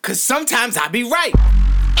'Cause sometimes I be right.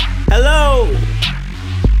 Hello.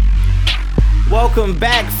 Welcome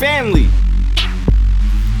back, family.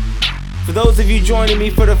 For those of you joining me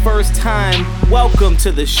for the first time, welcome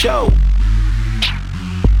to the show.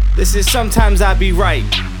 This is Sometimes I Be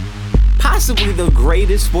Right. Possibly the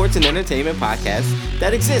greatest sports and entertainment podcast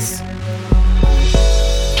that exists.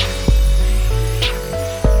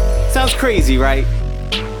 Sounds crazy, right?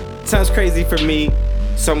 Sounds crazy for me,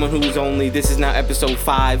 someone who's only, this is now episode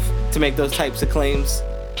 5, to make those types of claims.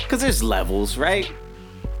 Because there's levels, right?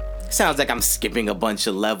 Sounds like I'm skipping a bunch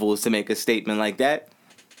of levels to make a statement like that.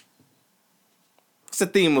 It's the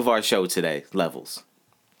theme of our show today, levels.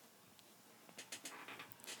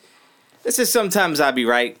 This is Sometimes I Be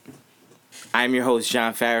Right. I'm your host,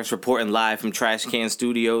 John Farris, reporting live from Trash Can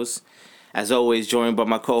Studios. As always, joined by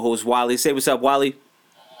my co-host, Wally. Say what's up, Wally.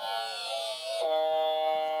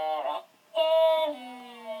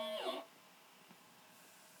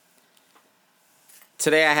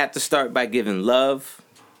 Today I have to start by giving love,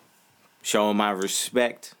 showing my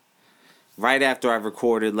respect. Right after I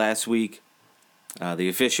recorded last week, the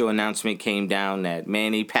official announcement came down that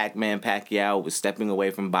Manny Pac-Man Pacquiao was stepping away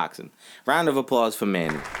from boxing. Round of applause for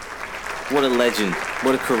Manny. What a legend.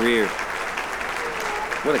 What a career.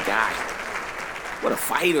 What a guy. What a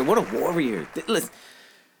fighter. What a warrior. Listen.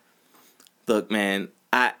 Look, man,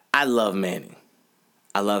 I love Manny.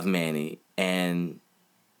 I love Manny. And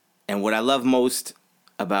what I love most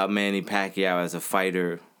about Manny Pacquiao as a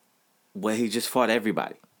fighter, well, he just fought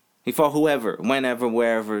everybody. He fought whoever, whenever,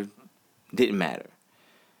 wherever, didn't matter.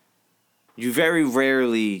 You very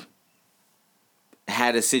rarely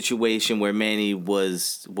had a situation where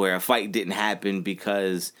where a fight didn't happen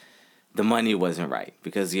because the money wasn't right,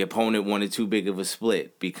 because the opponent wanted too big of a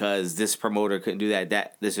split, because this promoter couldn't do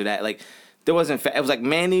that, this or that. Like, there wasn't, it was like,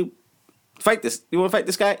 Manny, fight this. You want to fight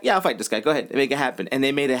this guy? Yeah, I'll fight this guy. Go ahead, make it happen. And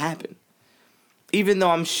they made it happen. Even though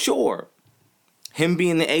I'm sure him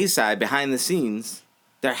being the A side behind the scenes,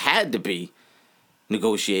 there had to be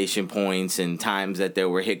negotiation points and times that there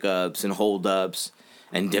were hiccups and holdups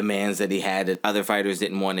and demands that he had that other fighters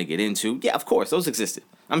didn't want to get into. Yeah, of course, those existed.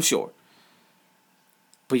 I'm sure.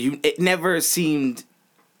 But it never seemed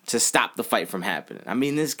to stop the fight from happening. I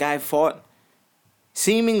mean, this guy fought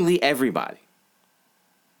seemingly everybody.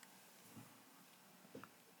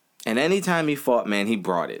 And anytime he fought, man, he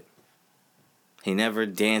brought it. He never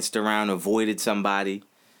danced around, avoided somebody.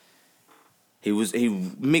 He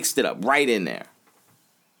mixed it up right in there.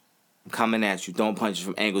 Coming at you, throwing punches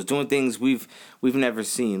from angles, doing things we've never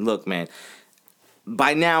seen. Look, man,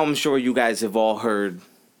 by now I'm sure you guys have all heard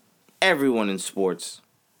everyone in sports,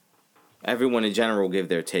 everyone in general give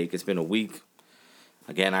their take. It's been a week.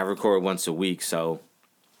 Again, I record once a week, so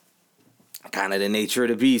kind of the nature of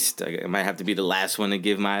the beast. I might have to be the last one to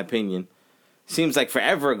give my opinion. Seems like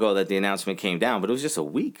forever ago that the announcement came down, but it was just a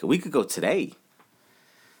week ago today.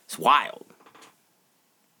 It's wild.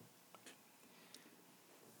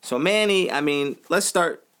 So Manny, I mean, let's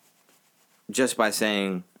start just by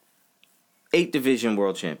saying 8 division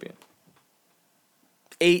world champion.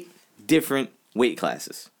 8 different weight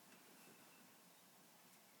classes.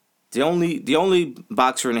 The only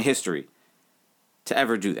boxer in history to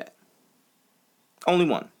ever do that. Only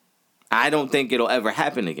one. I don't think it'll ever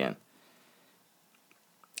happen again.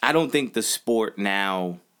 I don't think the sport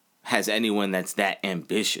now has anyone that's that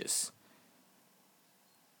ambitious.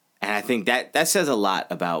 And I think that says a lot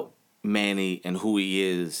about Manny and who he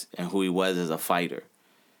is and who he was as a fighter.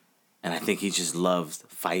 And I think he just loved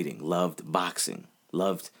fighting, loved boxing,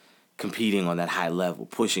 loved competing on that high level,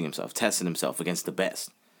 pushing himself, testing himself against the best.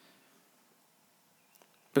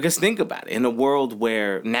 Because think about it, in a world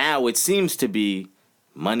where now it seems to be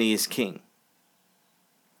money is king.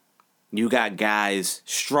 You got guys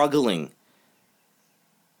struggling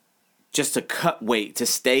just to cut weight, to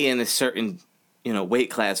stay in a certain,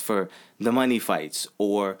 weight class for the money fights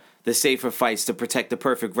or the safer fights to protect the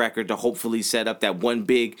perfect record to hopefully set up that one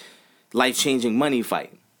big life-changing money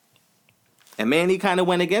fight. And Manny kind of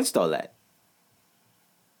went against all that.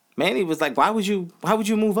 Manny was like, why would you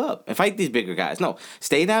move up and fight these bigger guys? No,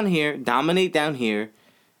 stay down here, dominate down here,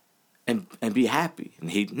 and be happy.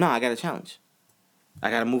 And I got a challenge.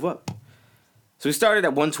 I got to move up. So he started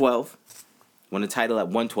at 112, won the title at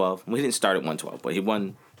 112. We didn't start at 112, but he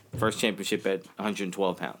won first championship at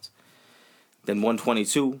 112 pounds. Then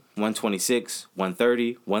 122, 126,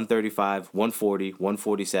 130, 135, 140,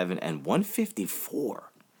 147, and 154.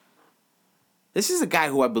 This is a guy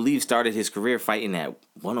who I believe started his career fighting at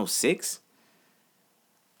 106.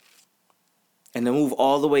 And then move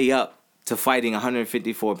all the way up to fighting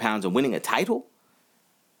 154 pounds and winning a title?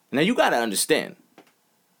 Now, you got to understand.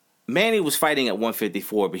 Manny was fighting at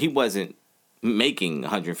 154, but he wasn't making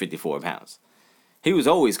 154 pounds. He was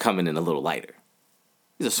always coming in a little lighter.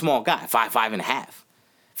 He's a small guy, 5'5.5",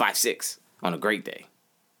 5'6" on a great day.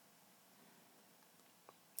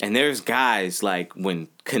 And there's guys like when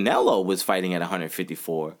Canelo was fighting at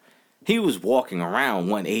 154, he was walking around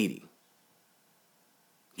 180,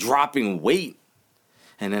 dropping weight,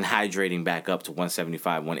 and then hydrating back up to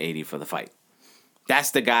 175, 180 for the fight.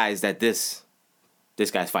 That's the guys that this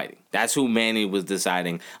guy's fighting. That's who Manny was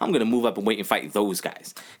deciding, I'm going to move up and weight and fight those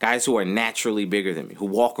guys. Guys who are naturally bigger than me, who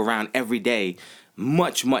walk around every day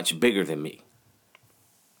much, much bigger than me.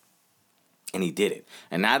 And he did it.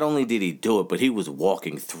 And not only did he do it, but he was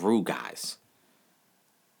walking through guys.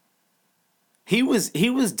 He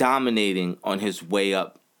was dominating on his way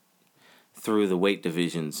up through the weight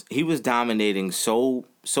divisions. He was dominating so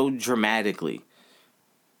dramatically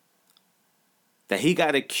that he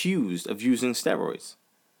got accused of using steroids.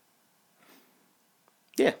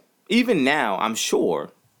 Yeah. Even now, I'm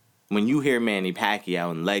sure, when you hear Manny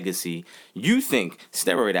Pacquiao and Legacy, you think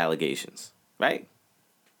steroid allegations, right?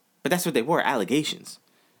 But that's what they were, allegations.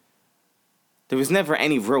 There was never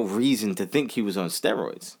any real reason to think he was on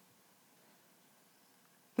steroids.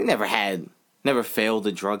 He never failed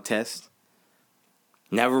a drug test,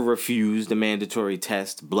 never refused a mandatory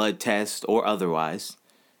test, blood test or otherwise,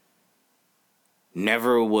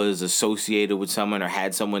 never was associated with someone or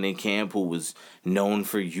had someone in camp who was known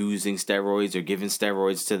for using steroids or giving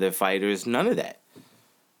steroids to their fighters, none of that.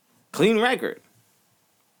 Clean record.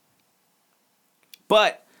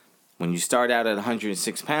 But when you start out at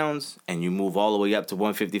 106 pounds and you move all the way up to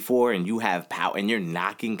 154 and you have power and you're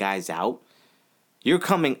knocking guys out, you're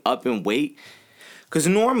coming up in weight. Because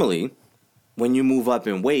normally, when you move up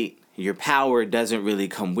in weight, your power doesn't really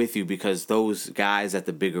come with you because those guys at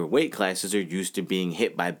the bigger weight classes are used to being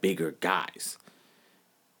hit by bigger guys.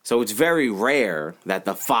 So it's very rare that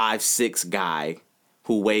the 5'6" guy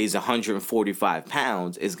who weighs 145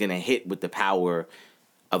 pounds is going to hit with the power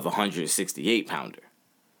of a 168 pounder.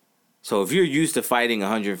 So if you're used to fighting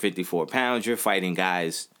 154 pounds, you're fighting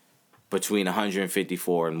guys between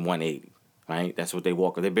 154 and 180, right? That's what they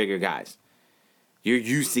walk. They're bigger guys. You're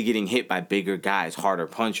used to getting hit by bigger guys, harder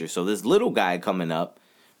punchers. So this little guy coming up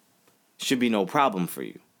should be no problem for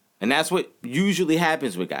you. And that's what usually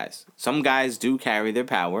happens with guys. Some guys do carry their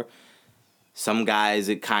power. Some guys,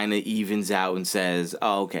 it kind of evens out and says,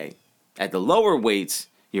 oh, okay, at the lower weights,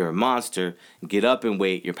 you're a monster. Get up in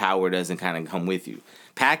weight, your power doesn't kind of come with you.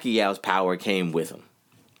 Pacquiao's power came with him.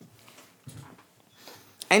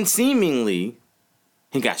 And seemingly,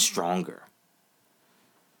 he got stronger.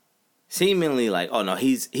 Seemingly like, oh no,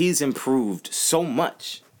 he's improved so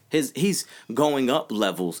much. He's going up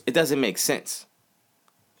levels. It doesn't make sense.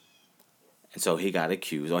 And so he got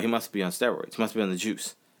accused. Oh, he must be on steroids. He must be on the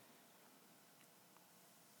juice.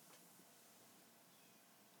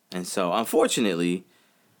 And so, unfortunately,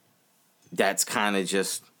 that's kind of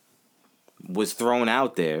just was thrown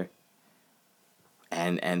out there.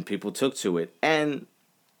 And people took to it. And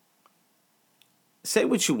say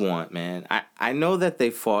what you want, man. I know that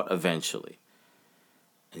they fought eventually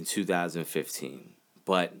in 2015.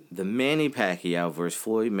 But the Manny Pacquiao versus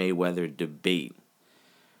Floyd Mayweather debate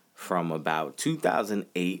from about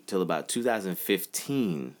 2008 till about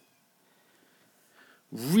 2015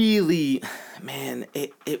 really, man,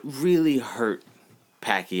 it really hurt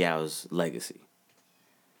Pacquiao's legacy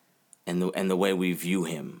and the way we view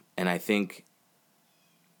him. And I think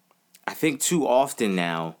too often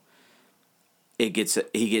now they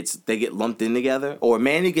get lumped in together, or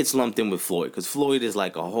Manny gets lumped in with Floyd, because Floyd is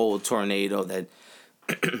like a whole tornado that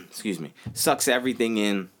excuse me, sucks everything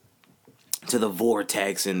in to the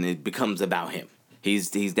vortex, and it becomes about him. He's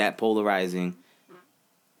that polarizing.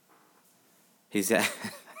 He's that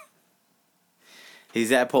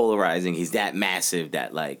polarizing. He's that massive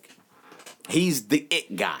that, like, he's the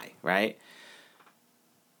it guy, right?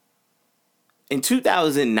 In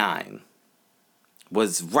 2009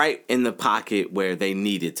 was right in the pocket where they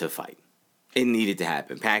needed to fight. It needed to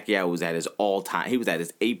happen. Pacquiao was at his all-time. He was at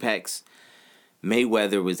his apex.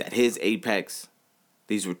 Mayweather was at his apex.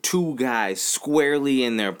 These were two guys squarely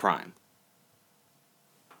in their prime.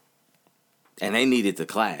 And they needed to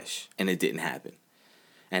clash, and it didn't happen.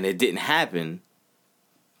 And it didn't happen,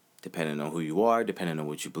 depending on who you are, depending on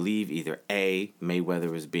what you believe. Either A,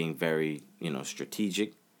 Mayweather is being very,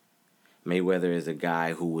 strategic. Mayweather is a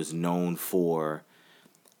guy who was known for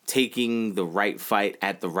taking the right fight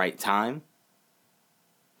at the right time.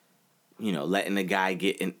 Letting the guy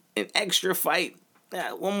get an extra fight,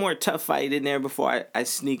 one more tough fight in there before I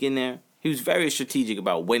sneak in there. He was very strategic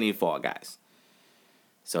about when he fought guys.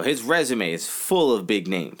 So his resume is full of big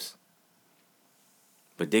names.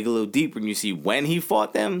 But dig a little deeper and you see when he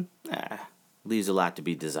fought them, leaves a lot to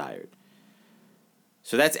be desired.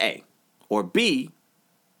 So that's A. Or B,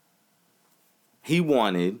 he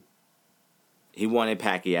wanted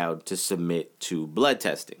Pacquiao to submit to blood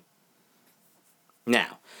testing.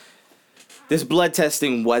 Now, this blood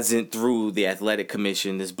testing wasn't through the athletic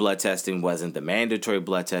commission. This blood testing wasn't the mandatory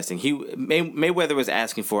blood testing. Mayweather was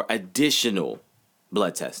asking for additional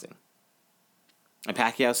blood testing. And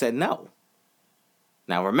Pacquiao said no.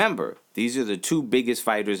 Now remember, these are the two biggest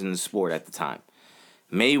fighters in the sport at the time.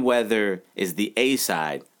 Mayweather is the A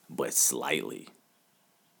side, but slightly.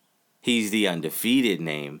 He's the undefeated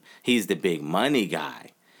name. He's the big money guy.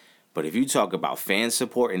 But if you talk about fan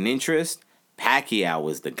support and interest, Pacquiao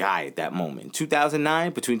was the guy at that moment.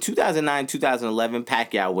 2009, between 2009 and 2011,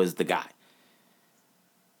 Pacquiao was the guy.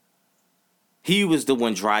 He was the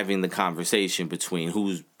one driving the conversation between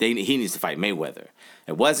he needs to fight Mayweather.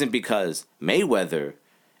 It wasn't because Mayweather,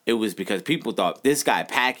 it was because people thought this guy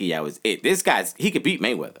Pacquiao is it. He could beat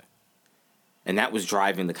Mayweather. And that was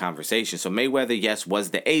driving the conversation. So Mayweather, yes,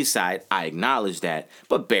 was the A side. I acknowledge that,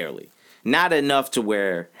 but barely. Not enough to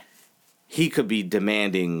where he could be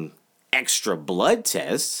demanding extra blood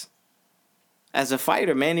tests. As a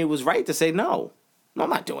fighter, Manny was right to say no. No,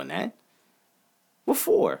 I'm not doing that. What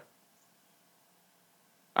for?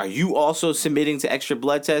 Are you also submitting to extra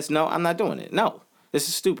blood tests? No, I'm not doing it. No, this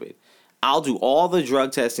is stupid. I'll do all the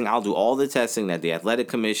drug testing. I'll do all the testing that the athletic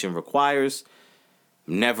commission requires.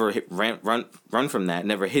 Never run from that.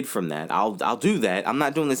 Never hid from that. I'll do that. I'm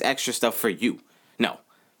not doing this extra stuff for you. No.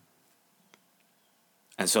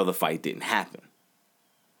 And so the fight didn't happen.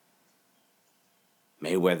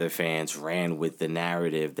 Mayweather fans ran with the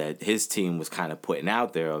narrative that his team was kind of putting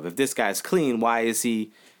out there of, if this guy's clean, why is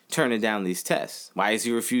he turning down these tests? Why is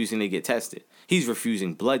he refusing to get tested? He's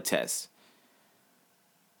refusing blood tests.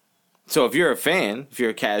 So if you're a fan, if you're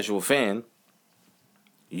a casual fan,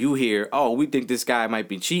 you hear, oh, we think this guy might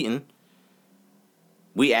be cheating.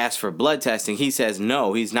 We asked for blood testing. He says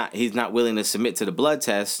no, he's not willing to submit to the blood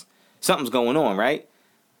test. Something's going on, right?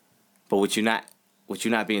 But what you're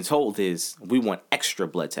not being told is we want extra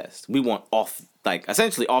blood tests. We want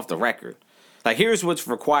essentially off the record. Like, here's what's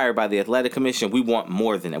required by the athletic commission. We want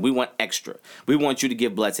more than that. We want extra. We want you to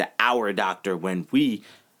give blood to our doctor when we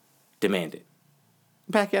demand it.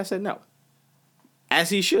 Pacquiao said no.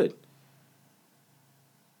 As he should.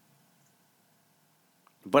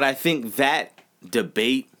 But I think that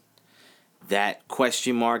debate, that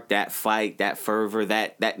question mark, that fight, that fervor,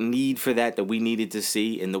 that need for that we needed to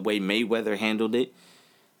see, and the way Mayweather handled it,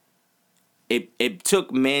 it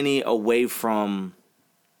took Manny away from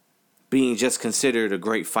being just considered a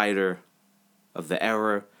great fighter of the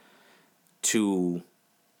era to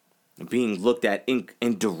being looked at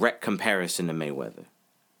in direct comparison to Mayweather.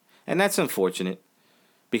 And that's unfortunate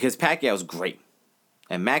because Pacquiao's great.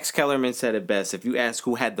 And Max Kellerman said it best. If you ask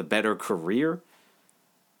who had the better career,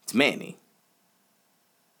 it's Manny.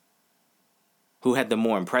 Who had the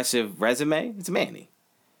more impressive resume? It's Manny.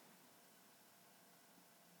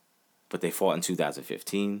 But they fought in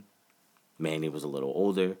 2015. Manny was a little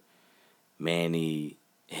older. Manny,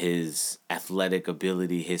 his athletic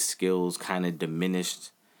ability, his skills kind of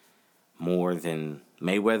diminished more than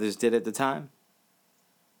Mayweather's did at the time.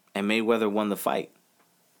 And Mayweather won the fight.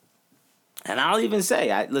 And I'll even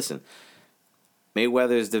say, listen,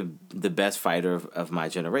 Mayweather is the best fighter of my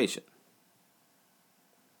generation.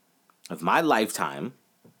 Of my lifetime,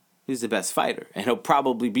 he's the best fighter. And he'll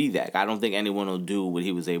probably be that. I don't think anyone will do what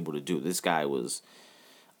he was able to do. This guy was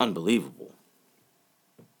unbelievable.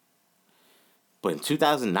 But in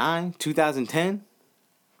 2009, 2010,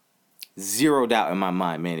 zero doubt in my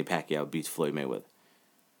mind Manny Pacquiao beats Floyd Mayweather.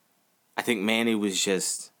 I think Manny was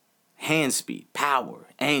just hand speed, power,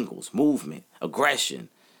 angles, movement, aggression.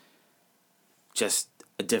 Just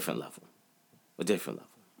a different level. A different level.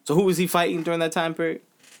 So who was he fighting during that time period?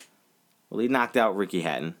 Well, he knocked out Ricky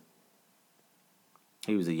Hatton.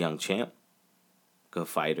 He was a young champ. Good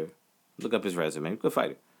fighter. Look up his resume. Good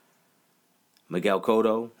fighter. Miguel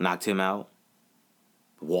Cotto knocked him out.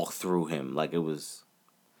 Walked through him like it was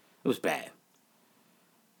bad.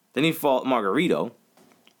 Then he fought Margarito,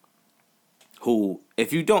 who,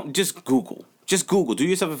 if you don't, just Google, do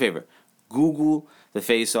yourself a favor. Google the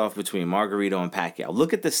face-off between Margarito and Pacquiao.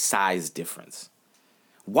 Look at the size difference.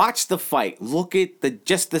 Watch the fight. Look at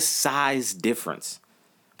the size difference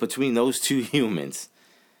between those two humans.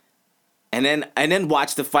 And then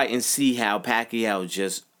watch the fight and see how Pacquiao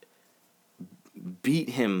just beat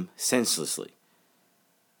him senselessly.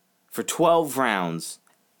 For 12 rounds,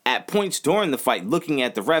 at points during the fight, looking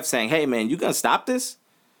at the ref saying, hey, man, you going to stop this?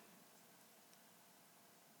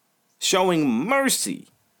 showing mercy,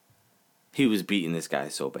 he was beating this guy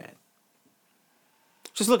so bad.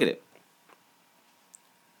 Just look at it.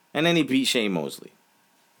 And then he beat Shane Mosley.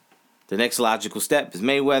 The next logical step is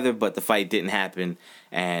Mayweather, but the fight didn't happen.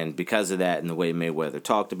 And because of that, and the way Mayweather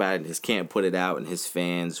talked about it, and his camp put it out, and his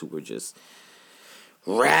fans who were just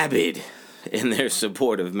rabid in their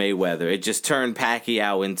support of Mayweather, it just turned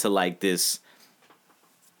Pacquiao into like this,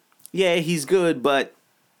 yeah, he's good, but...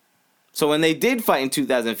 So when they did fight in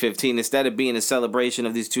 2015, instead of being a celebration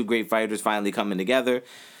of these two great fighters finally coming together,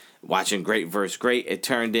 watching great versus great, it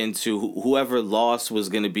turned into whoever lost was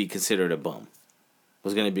going to be considered a bum.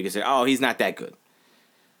 Was going to be considered, oh, he's not that good.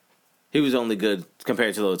 He was only good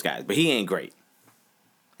compared to those guys, but he ain't great.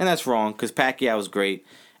 And that's wrong, because Pacquiao is great.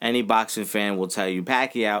 Any boxing fan will tell you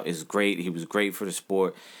Pacquiao is great. He was great for the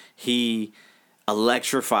sport. He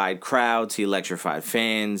electrified crowds. He electrified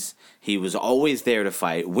fans. He was always there to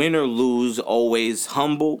fight. Win or lose, always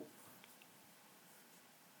humble.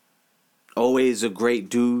 Always a great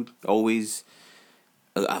dude. Always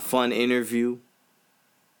a fun interview.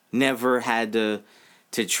 Never had to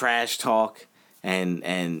trash talk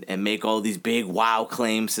and make all these big wow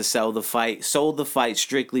claims to sell the fight. Sold the fight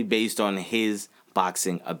strictly based on his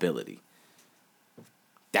boxing ability.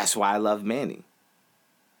 That's why I love Manny.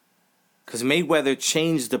 Because Mayweather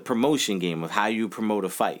changed the promotion game of how you promote a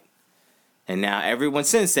fight. And now everyone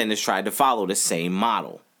since then has tried to follow the same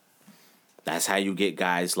model. That's how you get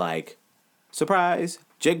guys like, surprise,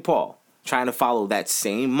 Jake Paul, trying to follow that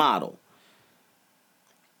same model.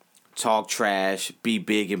 Talk trash, be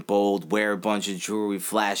big and bold, wear a bunch of jewelry,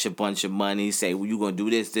 flash a bunch of money, say, well, you're going to do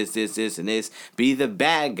this, and this. Be the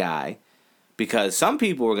bad guy, because some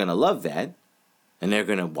people are going to love that, and they're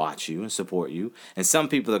going to watch you and support you. And some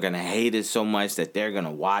people are going to hate it so much that they're going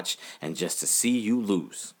to watch and just to see you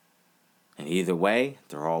lose. And either way,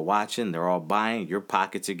 they're all watching, they're all buying, your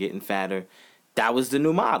pockets are getting fatter. That was the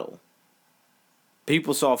new model.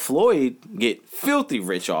 People saw Floyd get filthy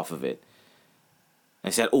rich off of it.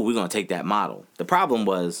 And said, oh, we're going to take that model. The problem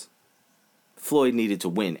was Floyd needed to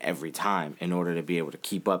win every time in order to be able to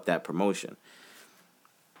keep up that promotion.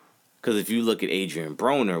 Because if you look at Adrian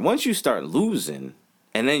Broner, once you start losing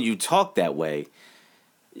and then you talk that way,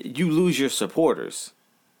 you lose your supporters.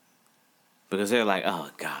 Because they're like, oh,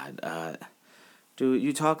 God, dude,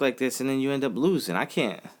 you talk like this and then you end up losing. I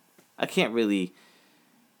can't really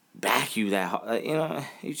back you that hard.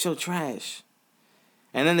 You're so trash.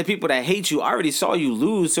 And then the people that hate you already saw you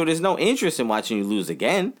lose, so there's no interest in watching you lose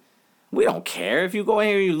again. We don't care if you go in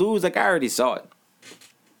here and you lose, like I already saw it.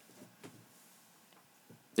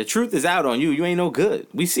 The truth is out on you. You ain't no good.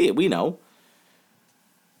 We see it. We know.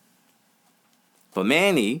 But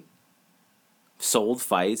Manny sold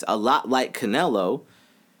fights a lot like Canelo,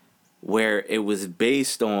 where it was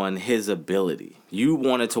based on his ability. You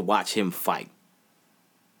wanted to watch him fight.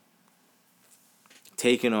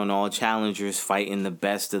 Taking on all challengers, fighting the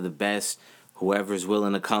best of the best. Whoever's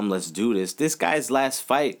willing to come, let's do this. This guy's last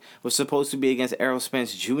fight was supposed to be against Errol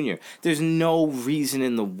Spence Jr. There's no reason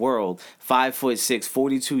in the world 5'6",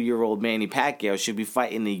 42-year-old Manny Pacquiao should be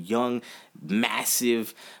fighting a young,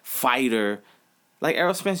 massive fighter like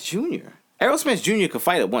Errol Spence Jr. Errol Spence Jr. could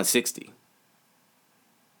fight at 160.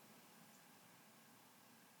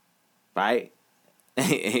 Right?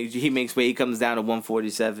 He makes weight, he comes down to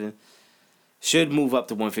 147. Should move up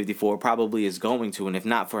to 154, probably is going to, and if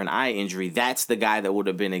not for an eye injury, that's the guy that would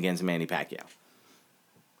have been against Manny Pacquiao.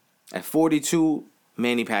 At 42,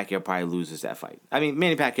 Manny Pacquiao probably loses that fight. I mean,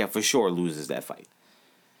 Manny Pacquiao for sure loses that fight.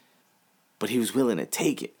 But he was willing to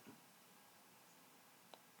take it.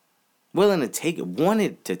 Willing to take it,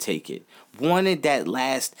 wanted to take it, wanted that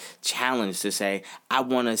last challenge to say, I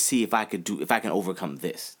want to see if I can overcome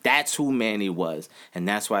this. That's who Manny was, and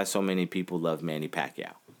that's why so many people love Manny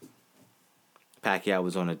Pacquiao. Pacquiao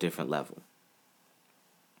was on a different level.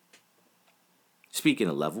 Speaking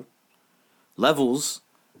of levels,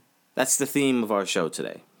 that's the theme of our show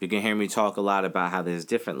today. You can hear me talk a lot about how there's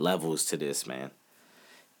different levels to this, man.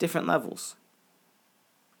 Different levels.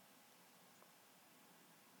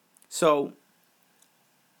 So,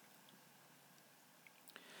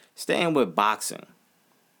 staying with boxing,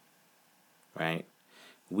 right?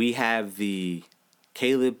 We have the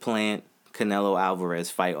Caleb Plant Canelo Alvarez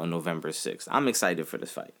fight on November 6th. I'm excited for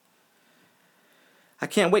this fight. I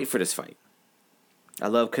can't wait for this fight. I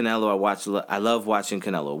love Canelo. I love watching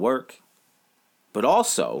Canelo work. But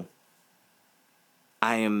also,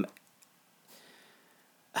 how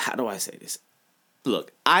do I say this?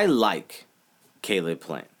 Look, I like Caleb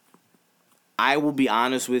Plant. I will be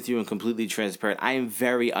honest with you and completely transparent. I am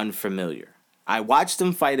very unfamiliar. I watched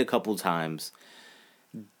him fight a couple times.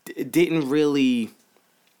 Didn't really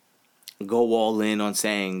go all in on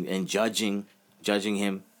saying and judging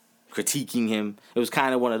him, critiquing him. It was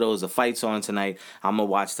kind of one of those, the fight's on tonight, I'm going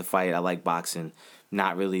to watch the fight. I like boxing.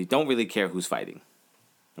 Don't really care who's fighting.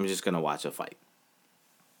 I'm just going to watch a fight.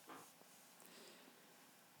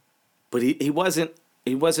 But he wasn't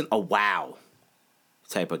a wow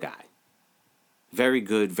type of guy. Very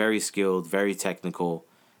good, very skilled, very technical,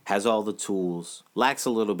 has all the tools, lacks a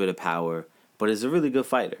little bit of power, but is a really good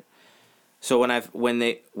fighter. So when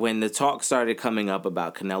the talk started coming up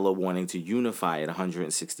about Canelo wanting to unify at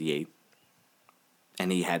 168,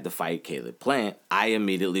 and he had to fight Caleb Plant, I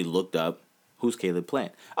immediately looked up, who's Caleb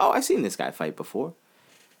Plant? Oh, I've seen this guy fight before.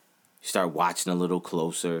 You start watching a little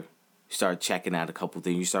closer. You start checking out a couple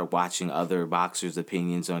things. You start watching other boxers'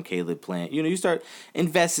 opinions on Caleb Plant. You start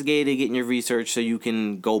investigating, getting your research so you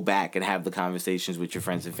can go back and have the conversations with your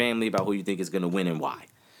friends and family about who you think is going to win and why.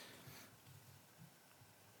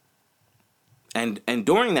 And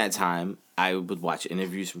during that time, I would watch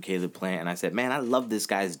interviews from Caleb Plant, and I said, man, I love this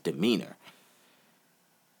guy's demeanor.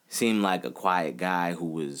 Seemed like a quiet guy who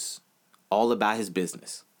was all about his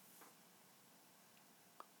business.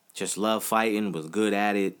 Just loved fighting, was good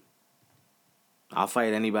at it. I'll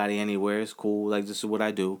fight anybody anywhere. It's cool. Like, this is what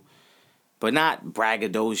I do. But not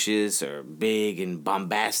braggadocious or big and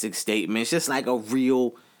bombastic statements. Just like a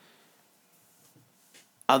real,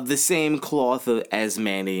 of the same cloth as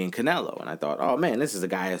Manny and Canelo. And I thought, oh, man, this is a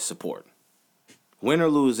guy I support. Win or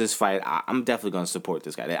lose this fight, I'm definitely going to support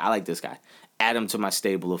this guy. I like this guy. Add him to my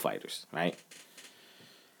stable of fighters, right?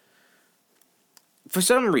 For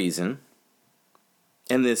some reason,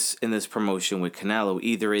 in this promotion with Canelo,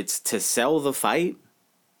 either it's to sell the fight,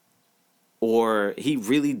 or he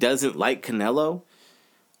really doesn't like Canelo,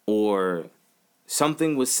 or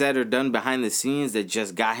something was said or done behind the scenes that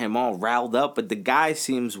just got him all riled up. But the guy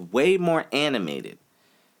seems way more animated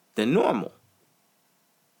than normal.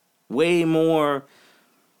 Way more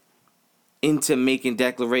into making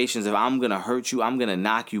declarations of, I'm going to hurt you, I'm going to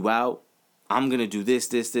knock you out, I'm going to do this,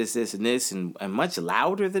 and this, and much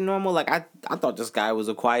louder than normal. Like, I thought this guy was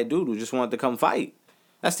a quiet dude who just wanted to come fight.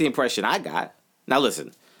 That's the impression I got. Now,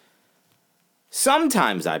 listen.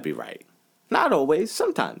 Sometimes I'd be right. Not always,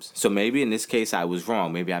 sometimes. So maybe in this case I was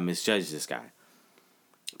wrong. Maybe I misjudged this guy.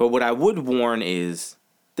 But what I would warn is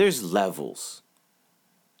there's levels.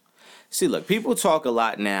 See, look, people talk a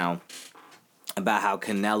lot now about how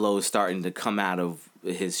Canelo is starting to come out of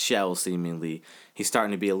his shell, seemingly. He's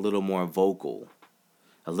starting to be a little more vocal,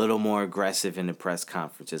 a little more aggressive in the press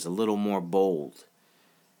conferences, a little more bold,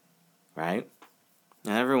 right?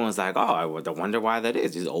 And everyone's like, oh, I wonder why that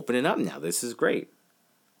is. He's opening up now. This is great.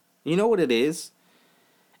 You know what it is?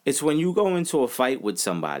 It's when you go into a fight with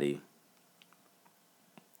somebody,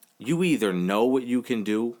 you either know what you can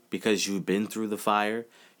do because you've been through the fire,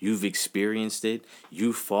 you've experienced it,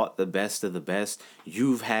 you've fought the best of the best,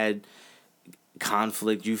 you've had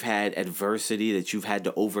conflict, you've had adversity that you've had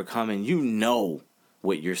to overcome, and you know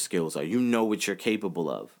what your skills are. You know what you're capable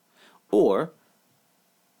of. Or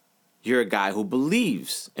you're a guy who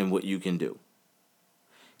believes in what you can do.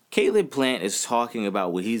 Caleb Plant is talking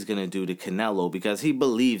about what he's going to do to Canelo because he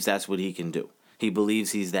believes that's what he can do. He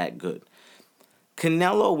believes he's that good.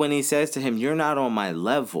 Canelo, when he says to him, you're not on my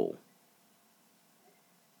level,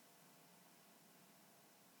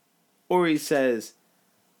 or he says,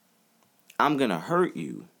 I'm going to hurt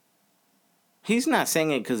you, he's not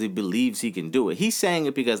saying it because he believes he can do it. He's saying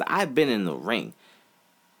it because I've been in the ring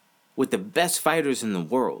with the best fighters in the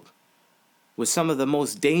world, with some of the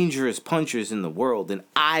most dangerous punchers in the world, and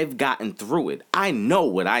I've gotten through it. I know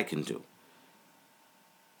what I can do.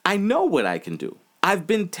 I know what I can do. I've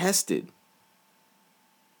been tested.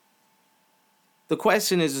 The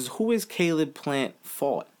question is who is Caleb Plant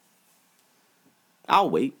fought? I'll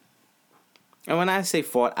wait. And when I say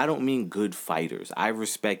fought, I don't mean good fighters. I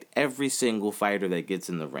respect every single fighter that gets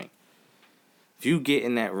in the ring. If you get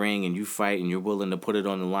in that ring and you fight and you're willing to put it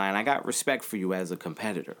on the line, I got respect for you as a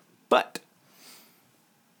competitor. But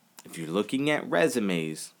if you're looking at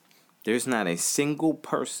resumes, there's not a single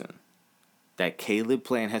person that Caleb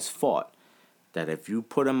Plant has fought that if you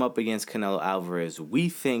put him up against Canelo Alvarez, we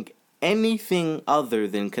think anything other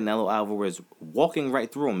than Canelo Alvarez walking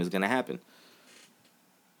right through him is going to happen.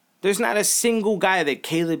 There's not a single guy that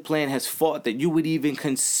Caleb Plant has fought that you would even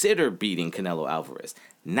consider beating Canelo Alvarez.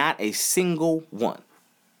 Not a single one.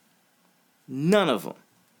 None of them.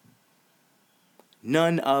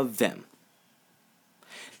 None of them.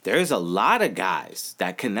 There's a lot of guys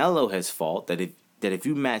that Canelo has fought that if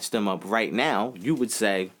you match them up right now, you would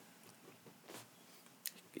say,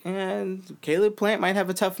 and Caleb Plant might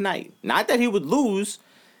have a tough night. Not that he would lose,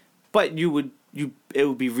 but it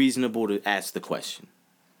would be reasonable to ask the question.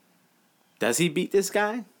 Does he beat this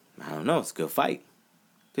guy? I don't know. It's a good fight.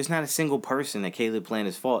 There's not a single person that Caleb Plant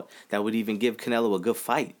has fought that would even give Canelo a good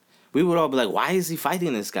fight. We would all be like, why is he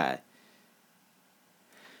fighting this guy?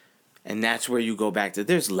 And that's where you go back to,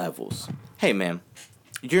 there's levels. Hey, man,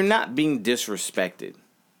 you're not being disrespected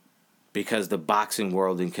because the boxing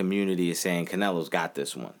world and community is saying Canelo's got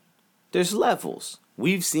this one. There's levels.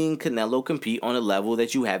 We've seen Canelo compete on a level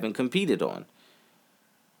that you haven't competed on.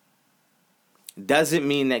 Doesn't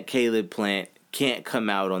mean that Caleb Plant can't come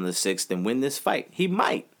out on the 6th and win this fight. He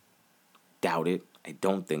might. Doubt it. I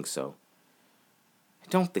don't think so.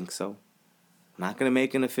 I'm not going to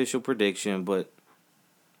make an official prediction, but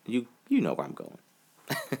you know where I'm going.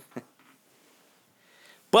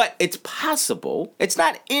 But it's possible. It's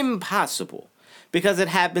not impossible because it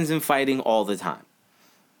happens in fighting all the time.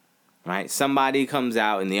 Right? Somebody comes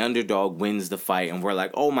out and the underdog wins the fight and we're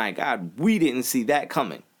like, oh my God, we didn't see that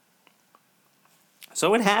coming.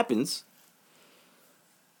 So it happens.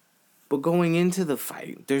 But going into the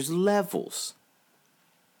fight, there's levels.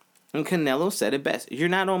 And Canelo said it best. You're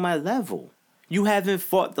not on my level. You haven't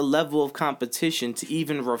fought the level of competition to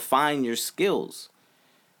even refine your skills.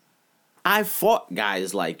 I fought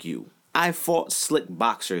guys like you. I fought slick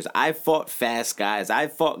boxers. I fought fast guys. I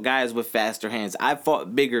fought guys with faster hands. I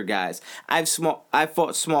fought bigger guys. I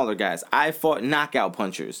fought smaller guys. I fought knockout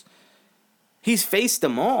punchers. He's faced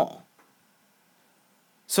them all.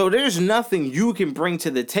 So there's nothing you can bring to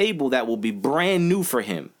the table that will be brand new for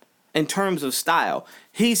him in terms of style.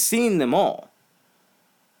 He's seen them all.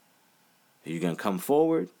 Are you going to come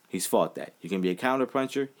forward? He's fought that. You're going to be a counter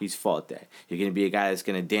puncher? He's fought that. You're going to be a guy that's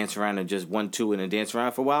going to dance around and just 1-2 and then dance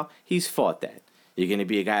around for a while? He's fought that. You're going to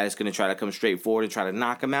be a guy that's going to try to come straight forward and try to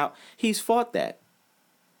knock him out? He's fought that.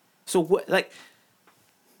 So what, like,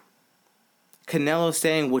 Canelo's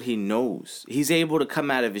saying what he knows. He's able to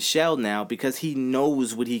come out of his shell now because he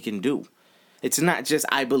knows what he can do. It's not just,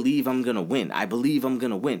 I believe I'm going to win. I believe I'm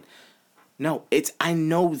going to win. No, it's, I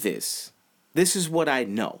know this. This is what I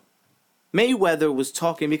know. Mayweather was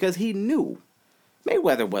talking because he knew.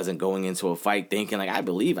 Mayweather wasn't going into a fight thinking, like, I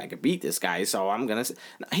believe I could beat this guy, so I'm going to...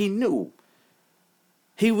 No, he knew.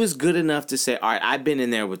 He was good enough to say, all right, I've been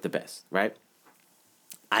in there with the best, right?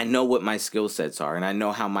 I know what my skill sets are, and I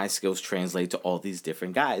know how my skills translate to all these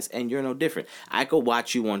different guys, and you're no different. I could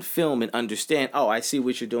watch you on film and understand, oh, I see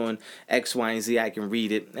what you're doing, X, Y, and Z, I can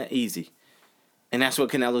read it, easy. And that's what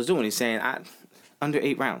Canelo's doing. He's saying, under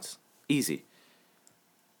 8 rounds, easy.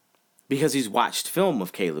 Because he's watched film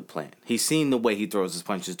of Caleb Plant. He's seen the way he throws his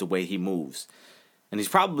punches, the way he moves. And he's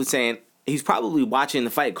probably watching the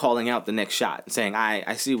fight, calling out the next shot, and saying,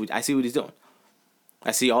 I see what he's doing.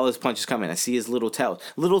 I see all his punches coming. I see his little tells.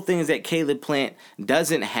 Little things that Caleb Plant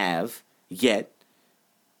doesn't have yet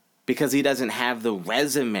because he doesn't have the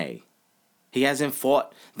resume. He hasn't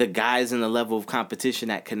fought the guys in the level of competition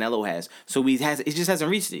that Canelo has. So he just hasn't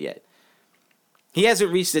reached it yet. He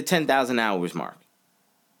hasn't reached the 10,000 hours mark.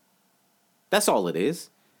 That's all it is.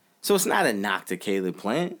 So it's not a knock to Caleb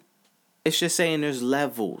Plant. It's just saying there's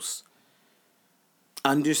levels.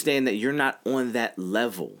 Understand that you're not on that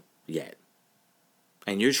level yet.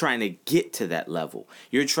 And you're trying to get to that level.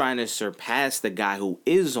 You're trying to surpass the guy who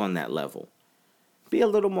is on that level. Be a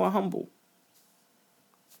little more humble.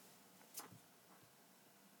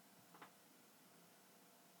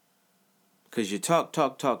 Because you talk.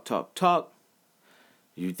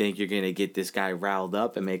 You think you're going to get this guy riled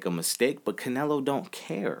up and make a mistake, but Canelo don't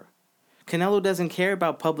care. Canelo doesn't care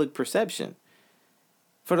about public perception.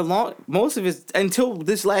 Most of his, until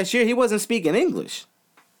this last year, he wasn't speaking English.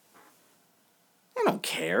 He don't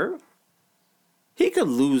care. He could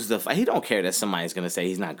lose the fight. He don't care that somebody's going to say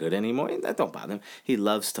he's not good anymore. That don't bother him. He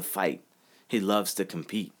loves to fight. He loves to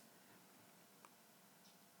compete.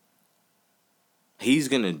 He's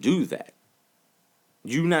going to do that.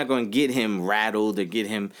 You're not going to get him rattled or get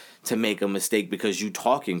him to make a mistake because you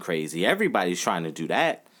talking crazy. Everybody's trying to do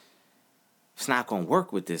that. It's not going to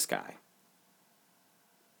work with this guy.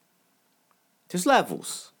 There's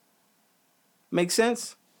levels. Make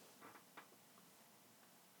sense?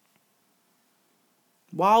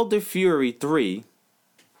 Wilder Fury 3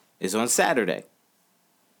 is on Saturday.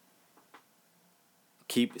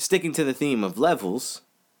 Keep sticking to the theme of levels.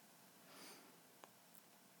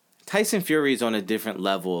 Tyson Fury is on a different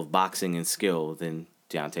level of boxing and skill than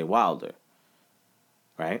Deontay Wilder,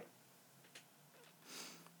 right?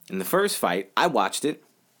 In the first fight, I watched it.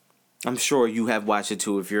 I'm sure you have watched it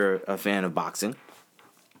too if you're a fan of boxing.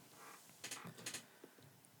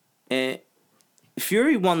 And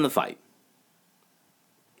Fury won the fight.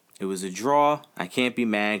 It was a draw. I can't be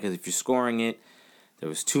mad because if you're scoring it, there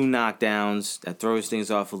was 2 knockdowns. That throws things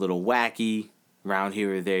off a little wacky. round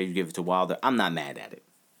here or there, you give it to Wilder. I'm not mad at it.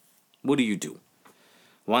 What do you do?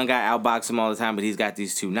 One guy outboxes him all the time, but he's got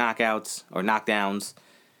these 2 knockouts or knockdowns.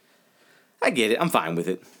 I get it. I'm fine with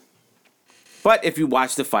it. But if you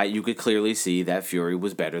watch the fight, you could clearly see that Fury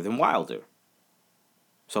was better than Wilder.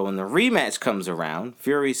 So when the rematch comes around,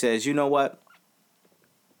 Fury says, you know what?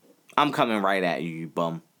 I'm coming right at you, you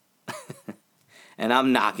bum. And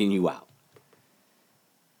I'm knocking you out.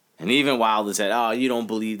 And even Wilder said, oh, you don't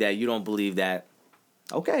believe that. You don't believe that.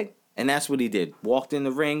 Okay. And that's what he did. Walked in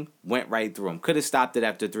the ring, went right through him. Could have stopped it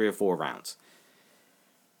after 3 or 4 rounds.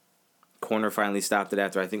 Corner finally stopped it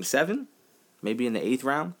after, I think, 7. Maybe in the 8th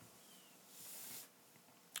round.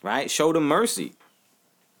 Right? Showed him mercy.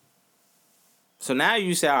 So now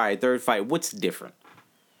you say, all right, third fight, what's different?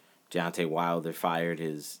 Deontay Wilder fired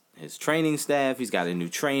his training staff. He's got a new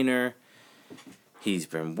trainer. He's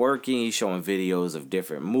been working. He's showing videos of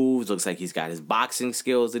different moves. Looks like he's got his boxing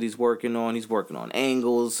skills that he's working on. He's working on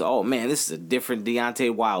angles. Oh, man, this is a different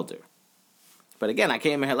Deontay Wilder. But again, I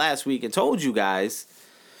came in here last week and told you guys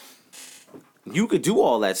you could do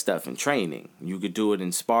all that stuff in training. You could do it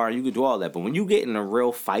in sparring. You could do all that. But when you get in a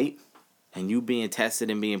real fight and you being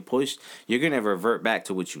tested and being pushed, you're going to revert back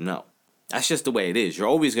to what you know. That's just the way it is. You're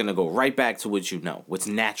always going to go right back to what you know, what's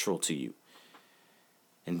natural to you.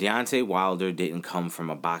 And Deontay Wilder didn't come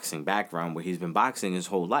from a boxing background where he's been boxing his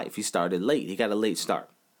whole life. He started late. He got a late start.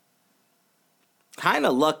 Kind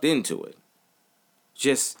of lucked into it.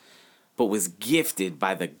 But was gifted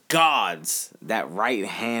by the gods that right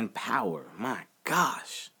hand power. My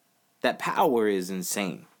gosh. That power is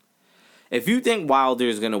insane. If you think Wilder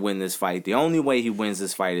is going to win this fight, the only way he wins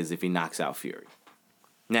this fight is if he knocks out Fury.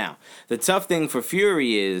 Now, the tough thing for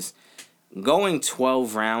Fury is going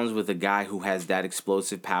 12 rounds with a guy who has that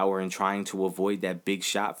explosive power and trying to avoid that big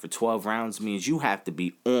shot for 12 rounds means you have to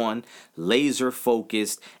be on, laser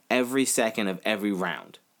focused every second of every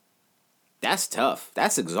round. That's tough.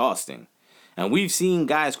 That's exhausting. And we've seen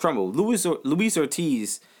guys crumble. Luis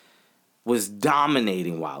Ortiz was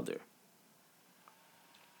dominating Wilder.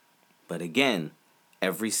 But again,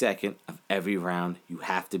 every second of every round, you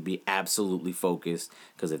have to be absolutely focused.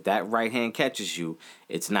 Because if that right hand catches you,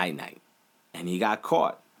 it's night-night. And he got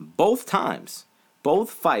caught. Both times. Both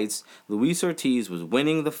fights, Luis Ortiz was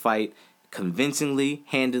winning the fight convincingly,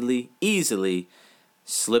 handedly, easily.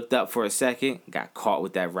 Slipped up for a second, got caught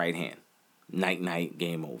with that right hand. Night-night,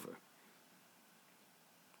 game over.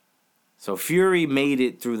 So Fury made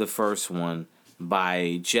it through the first one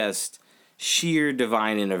by just sheer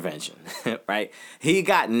divine intervention, right? He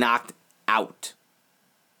got knocked out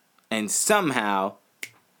and somehow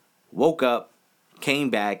woke up, came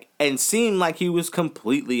back, and seemed like he was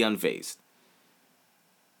completely unfazed.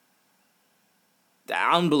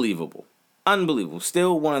 Unbelievable. Unbelievable.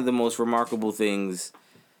 Still one of the most remarkable things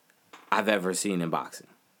I've ever seen in boxing.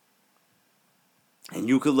 And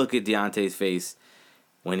you could look at Deontay's face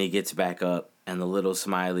when he gets back up and the little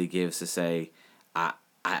smile he gives to say, I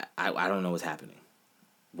don't know what's happening.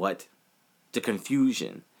 What? The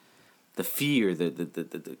confusion, the fear,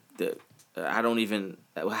 the I don't even,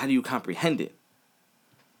 how do you comprehend it?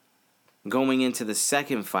 Going into the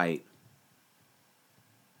second fight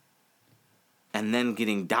and then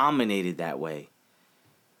getting dominated that way.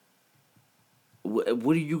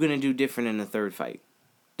 What are you going to do different in the third fight?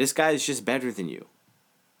 This guy is just better than you.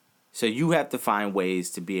 So you have to find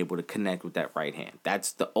ways to be able to connect with that right hand.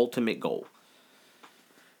 That's the ultimate goal.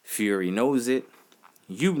 Fury knows it.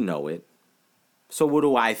 You know it. So what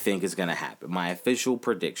do I think is going to happen? My official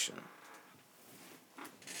prediction.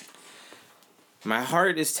 My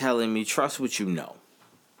heart is telling me, trust what you know.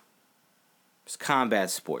 It's combat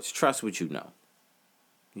sports. Trust what you know.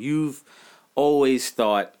 You've always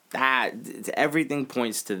thought, everything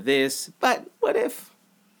points to this, but what if?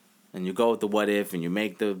 And you go with the what if, and you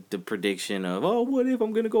make the prediction of, what if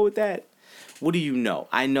I'm going to go with that? What do you know?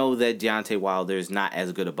 I know that Deontay Wilder is not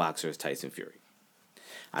as good a boxer as Tyson Fury.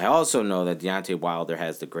 I also know that Deontay Wilder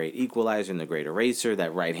has the great equalizer and the great eraser,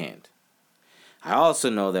 that right hand. I also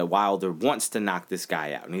know that Wilder wants to knock this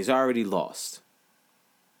guy out, and he's already lost.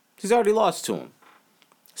 He's already lost to him.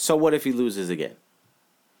 So what if he loses again?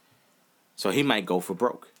 So he might go for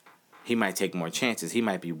broke. He might take more chances. He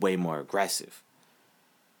might be way more aggressive.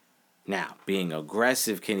 Now, being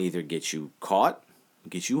aggressive can either get you caught,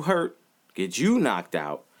 get you hurt, get you knocked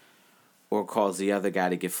out, or cause the other guy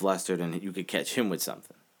to get flustered and you could catch him with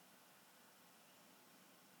something.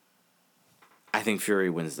 I think Fury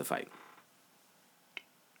wins the fight.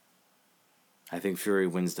 I think Fury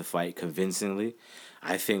wins the fight convincingly.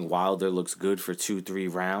 I think Wilder looks good for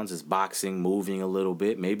 2-3 rounds. His boxing moving a little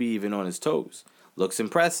bit, maybe even on his toes. Looks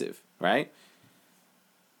impressive, right?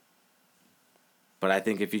 But I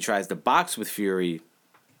think if he tries to box with Fury,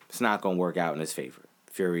 it's not going to work out in his favor.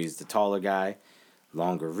 Fury's the taller guy,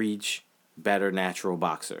 longer reach, better natural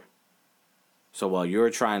boxer. So while you're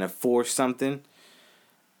trying to force something,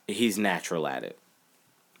 he's natural at it.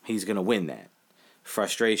 He's going to win that.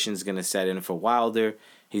 Frustration's going to set in for Wilder.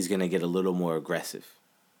 He's going to get a little more aggressive.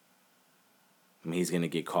 I mean, he's going to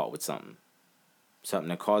get caught with something. Something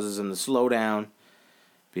that causes him to slow down,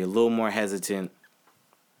 be a little more hesitant.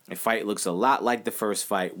 The fight looks a lot like the first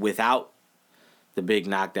fight without the big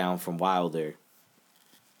knockdown from Wilder.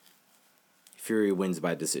 Fury wins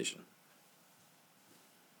by decision.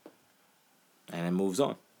 And it moves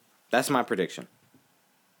on. That's my prediction.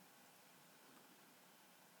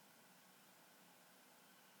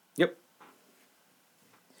 Yep.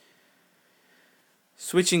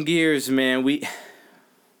 Switching gears, man.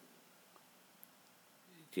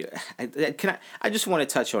 I just want to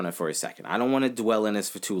touch on it for a second. I don't want to dwell in this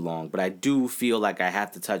for too long, but I do feel like I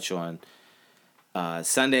have to touch on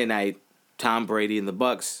Sunday night, Tom Brady and the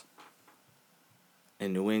Bucks,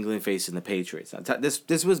 and New England facing the Patriots.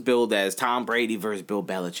 This was billed as Tom Brady versus Bill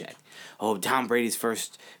Belichick. Oh, Tom Brady's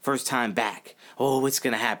first time back. Oh, what's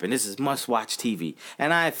going to happen? This is must-watch TV.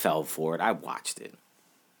 And I fell for it. I watched it.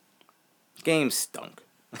 Game stunk.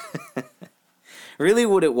 Really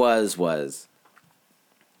what it was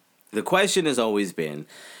the question has always been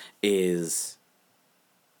is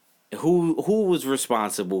who was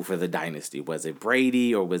responsible for the dynasty? Was it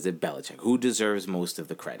Brady or was it Belichick? Who deserves most of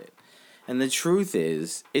the credit? And the truth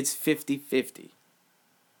is, it's 50-50.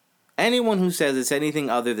 Anyone who says it's anything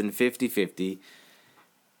other than 50-50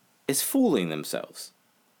 is fooling themselves.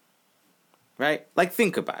 Right? Like,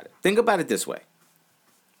 think about it. Think about it this way.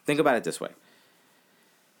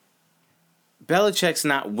 Belichick's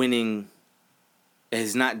not winning,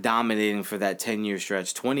 is not dominating for that 10-year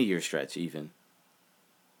stretch, 20-year stretch even,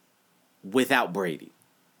 without Brady.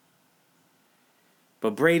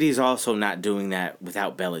 But Brady's also not doing that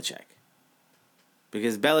without Belichick.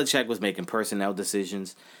 Because Belichick was making personnel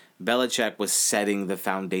decisions. Belichick was setting the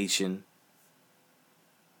foundation,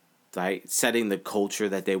 right? Setting the culture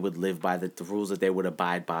that they would live by, the rules that they would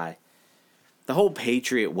abide by. The whole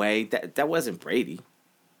Patriot way, that wasn't Brady.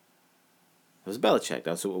 It was Belichick.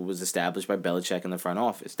 That's what was established by Belichick in the front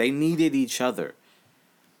office. They needed each other.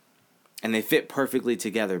 And they fit perfectly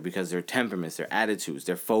together because their temperaments, their attitudes,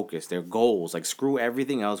 their focus, their goals. Like, screw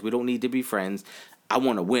everything else. We don't need to be friends. I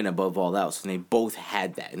want to win above all else. And they both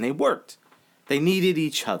had that. And they worked. They needed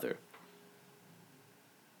each other.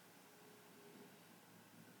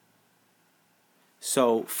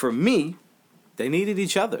 So, for me, they needed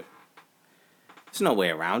each other. There's no way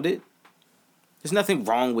around it. There's nothing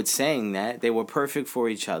wrong with saying that. They were perfect for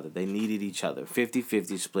each other. They needed each other.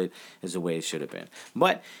 50-50 split is the way it should have been.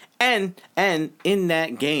 But, and in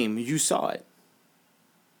that game, you saw it.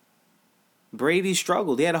 Brady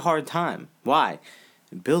struggled. He had a hard time. Why?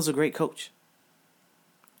 Bill's a great coach.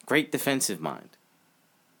 Great defensive mind.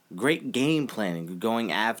 Great game planning.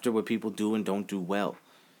 Going after what people do and don't do well.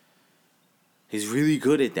 He's really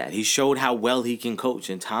good at that. He showed how well he can coach.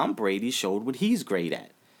 And Tom Brady showed what he's great at.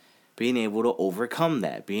 Being able to overcome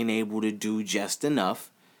that. Being able to do just enough.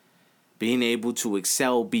 Being able to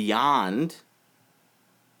excel beyond.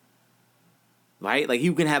 Right? Like,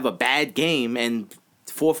 you can have a bad game and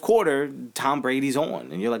fourth quarter, Tom Brady's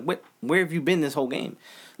on. And you're like, where have you been this whole game?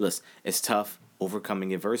 Listen, it's tough.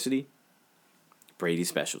 Overcoming adversity. Brady's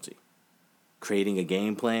specialty. Creating a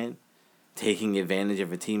game plan. Taking advantage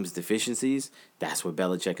of a team's deficiencies. That's what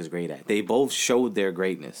Belichick is great at. They both showed their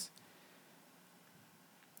greatness.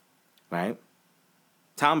 Right?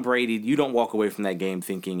 Tom Brady, you don't walk away from that game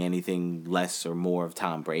thinking anything less or more of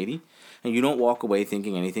Tom Brady. And you don't walk away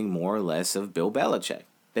thinking anything more or less of Bill Belichick.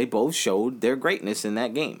 They both showed their greatness in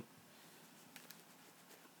that game.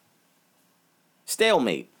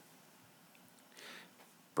 Stalemate.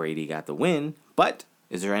 Brady got the win, but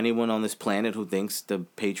is there anyone on this planet who thinks the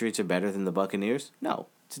Patriots are better than the Buccaneers? No.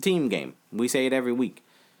 It's a team game. We say it every week.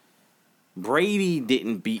 Brady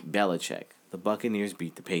didn't beat Belichick. The Buccaneers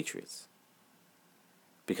beat the Patriots.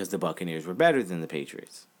 Because the Buccaneers were better than the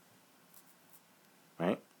Patriots.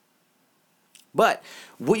 Right? But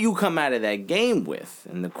what you come out of that game with,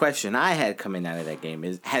 and the question I had coming out of that game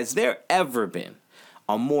is, has there ever been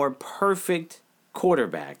a more perfect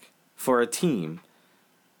quarterback for a team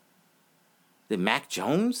than Mac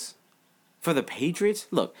Jones for the Patriots?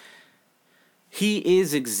 Look, he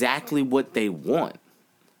is exactly what they want.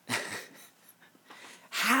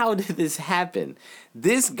 How did this happen?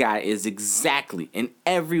 This guy is exactly, in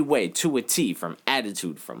every way, to a T, from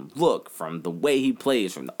attitude, from look, from the way he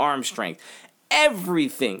plays, from the arm strength.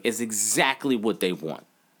 Everything is exactly what they want.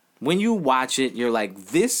 When you watch it, you're like,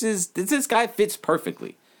 this guy fits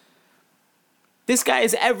perfectly. This guy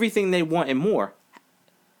is everything they want and more.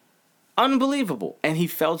 Unbelievable. And he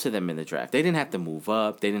fell to them in the draft. They didn't have to move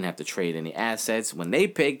up. They didn't have to trade any assets. When they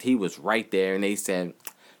picked, he was right there. And they said,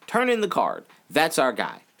 turn in the card. That's our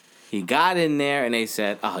guy. He got in there and they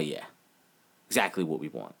said, oh, yeah, exactly what we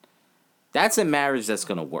want. That's a marriage that's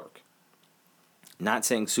going to work. Not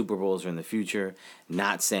saying Super Bowls are in the future.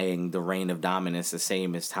 Not saying the reign of dominance is the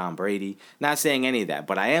same as Tom Brady. Not saying any of that.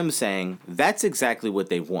 But I am saying that's exactly what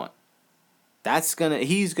they want.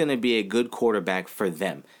 He's gonna be a good quarterback for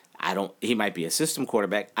them. He might be a system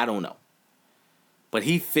quarterback. I don't know. But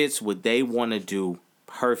he fits what they want to do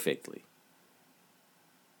perfectly.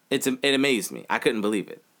 It amazed me. I couldn't believe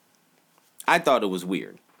it. I thought it was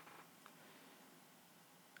weird.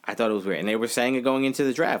 And they were saying it going into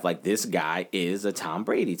the draft, like, this guy is a Tom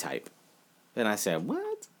Brady type. And I said,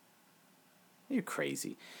 what? You're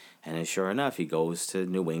crazy. And then sure enough, he goes to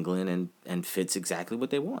New England and fits exactly what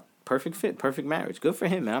they want. Perfect fit, perfect marriage. Good for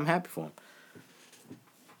him, man. I'm happy for him.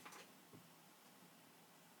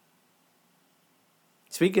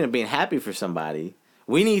 Speaking of being happy for somebody,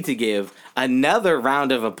 we need to give another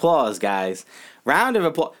round of applause, guys. Round of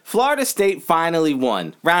applause. Florida State finally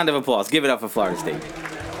won. Round of applause. Give it up for Florida State.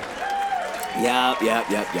 Yup.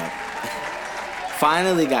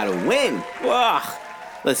 Finally got a win. Ugh.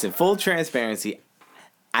 Listen, full transparency,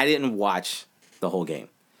 I didn't watch the whole game.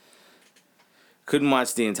 Couldn't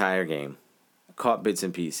watch the entire game. Caught bits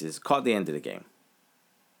and pieces. Caught the end of the game.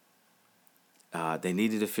 They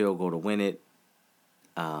needed a field goal to win it.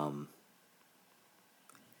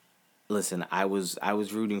 Listen, I was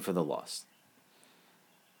rooting for the loss.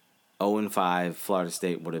 0-5, Florida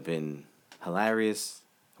State would have been hilarious.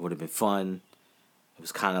 It would have been fun. It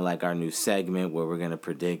was kind of like our new segment where we're going to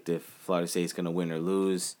predict if Florida State's going to win or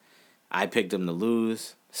lose. I picked them to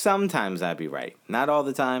lose. Sometimes I'd be right. Not all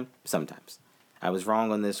the time. Sometimes. I was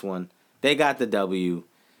wrong on this one. They got the W.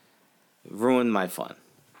 Ruined my fun.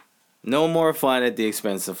 No more fun at the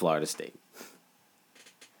expense of Florida State.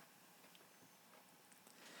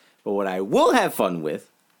 But what I will have fun with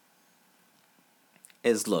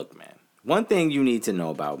is, look, man, one thing you need to know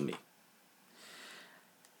about me.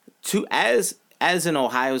 As an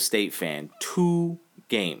Ohio State fan, 2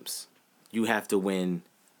 games you have to win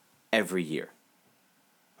every year,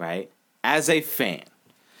 right? As a fan,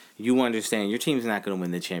 you understand your team's not going to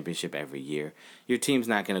win the championship every year. Your team's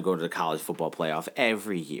not going to go to the college football playoff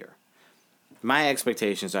every year. My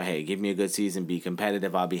expectations are, hey, give me a good season, be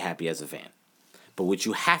competitive, I'll be happy as a fan. But what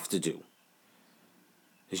you have to do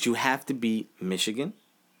is you have to beat Michigan,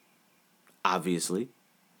 obviously,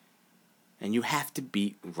 and you have to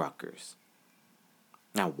beat Rutgers.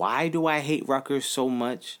 Now, why do I hate Rutgers so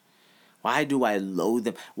much? Why do I loathe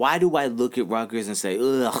them? Why do I look at Rutgers and say,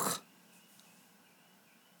 ugh?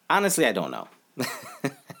 Honestly, I don't know.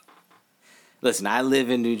 Listen, I live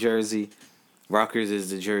in New Jersey. Rutgers is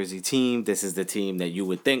the Jersey team. This is the team that you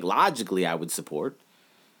would think logically I would support.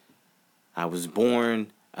 I was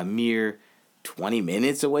born a mere 20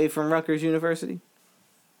 minutes away from Rutgers University.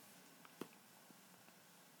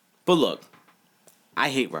 But look, I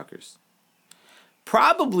hate Rutgers.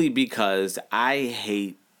 Probably because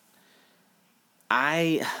I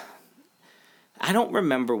don't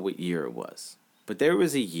remember what year it was. But there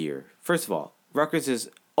was a year. First of all, Rutgers has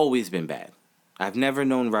always been bad. I've never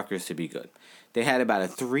known Rutgers to be good. They had about a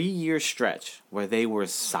 3-year stretch where they were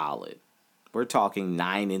solid. We're talking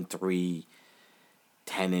 9-3,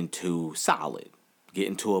 10-2, solid.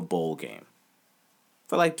 Getting to a bowl game.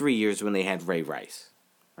 For like 3 years when they had Ray Rice,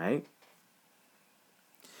 right?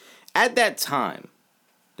 At that time,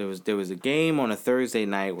 there was a game on a Thursday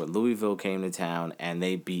night where Louisville came to town and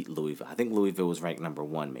they beat Louisville. I think Louisville was ranked number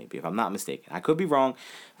 1, maybe, if I'm not mistaken. I could be wrong.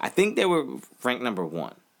 I think they were ranked number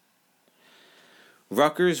 1.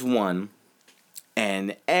 Rutgers won,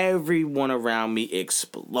 and everyone around me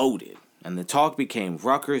exploded. And the talk became,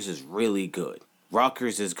 Rutgers is really good.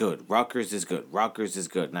 Rutgers is good. Rutgers is good. Rutgers is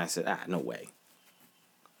good. And I said, no way.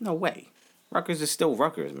 No way. Rutgers is still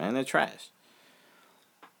Rutgers, man. They're trash.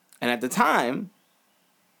 And at the time,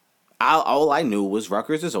 all I knew was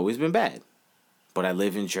Rutgers has always been bad. But I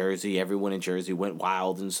live in Jersey. Everyone in Jersey went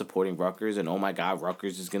wild in supporting Rutgers. And oh my God,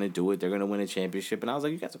 Rutgers is going to do it. They're going to win a championship. And I was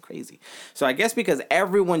like, you guys are crazy. So I guess because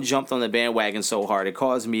everyone jumped on the bandwagon so hard, it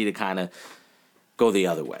caused me to kind of go the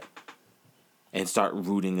other way. And start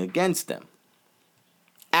rooting against them.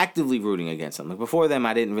 Actively rooting against them. Like before them,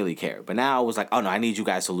 I didn't really care. But now I was like, oh no, I need you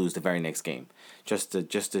guys to lose the very next game. Just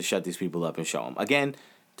to shut these people up and show them. Again,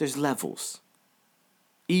 there's levels.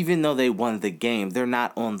 Even though they won the game, they're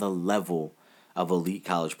not on the level of elite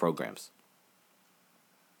college programs.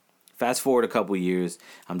 Fast forward a couple years,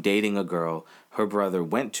 I'm dating a girl. Her brother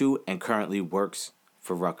went to and currently works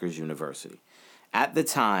for Rutgers University. At the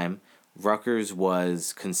time, Rutgers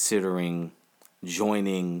was considering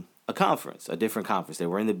joining a conference, a different conference. They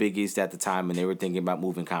were in the Big East at the time, and they were thinking about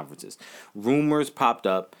moving conferences. Rumors popped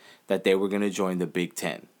up that they were going to join the Big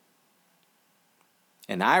Ten.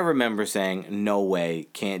 And I remember saying, no way,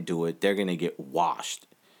 can't do it. They're going to get washed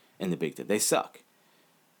in the Big Ten. They suck.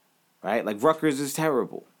 Right? Like, Rutgers is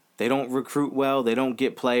terrible. They don't recruit well. They don't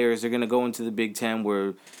get players. They're going to go into the Big Ten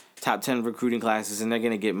where top 10 recruiting classes, and they're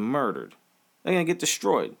going to get murdered. They're going to get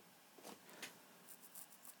destroyed.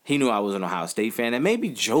 He knew I was an Ohio State fan, and maybe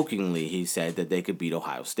jokingly he said that they could beat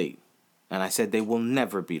Ohio State. And I said they will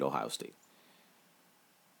never beat Ohio State.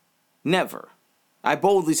 Never. I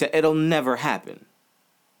boldly said it'll never happen.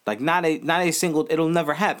 Like, not a single, it'll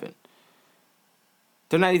never happen.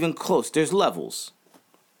 They're not even close. There's levels.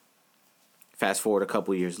 Fast forward a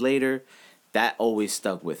couple years later, that always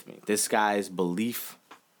stuck with me. This guy's belief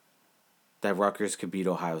that Rutgers could beat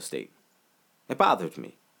Ohio State. It bothered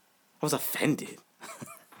me. I was offended.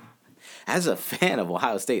 As a fan of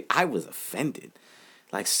Ohio State, I was offended.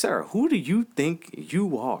 Like, sir, who do you think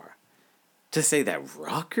you are to say that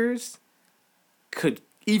Rutgers could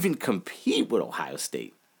even compete with Ohio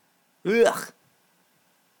State? Ugh.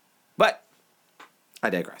 But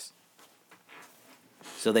I digress.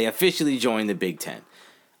 So they officially joined the Big Ten.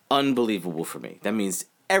 Unbelievable for me. That means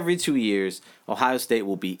every 2 years, Ohio State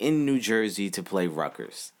will be in New Jersey to play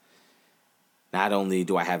Rutgers. Not only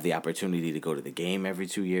do I have the opportunity to go to the game every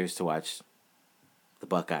 2 years to watch the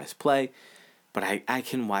Buckeyes play, but I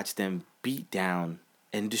can watch them beat down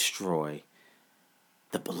and destroy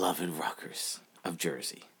the beloved Rutgers of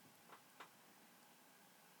Jersey.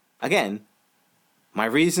 Again, my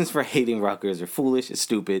reasons for hating Rutgers are foolish and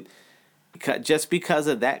stupid. Just because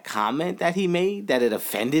of that comment that he made, that it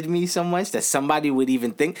offended me so much that somebody would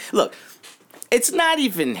even think. Look, it's not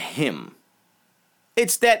even him.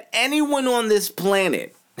 It's that anyone on this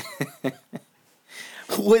planet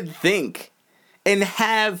would think and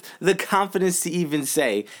have the confidence to even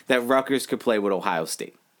say that Rutgers could play with Ohio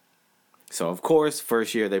State. So, of course,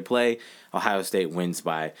 first year they play, Ohio State wins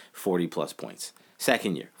by 40-plus points.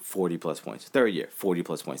 Second year, 40-plus points. Third year,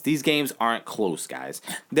 40-plus points. These games aren't close, guys.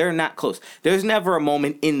 They're not close. There's never a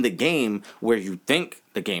moment in the game where you think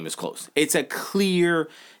the game is close. It's a clear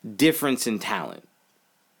difference in talent.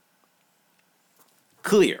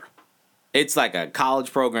 Clear. It's like a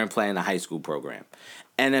college program playing a high school program.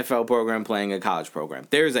 NFL program playing a college program.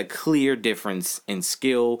 There's a clear difference in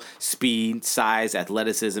skill, speed, size,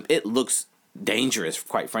 athleticism. It looks dangerous,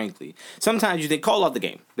 quite frankly. Sometimes you think, call off the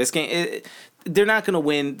game. This game, they're not going to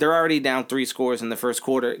win. They're already down 3 scores in the first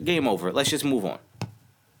quarter. Game over. Let's just move on.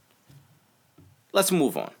 Let's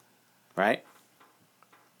move on, right?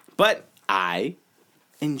 But I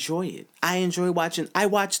enjoy it. I enjoy watching. I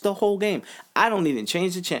watch the whole game. I don't even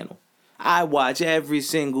change the channel. I watch every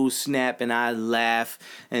single snap and I laugh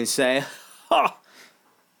and say, oh,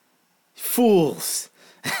 fools.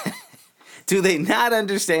 Do they not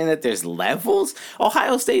understand that there's levels?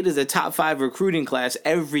 Ohio State is a top 5 recruiting class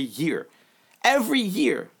every year. Every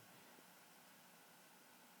year.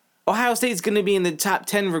 Ohio State's going to be in the top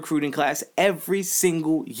 10 recruiting class every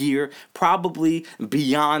single year, probably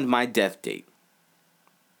beyond my death date.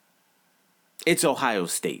 It's Ohio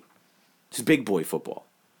State. It's big boy football.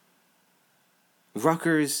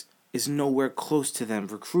 Rutgers is nowhere close to them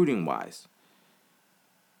recruiting-wise.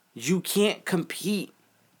 You can't compete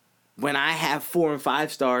when I have 4 and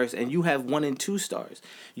 5 stars and you have 1 and 2 stars.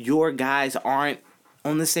 Your guys aren't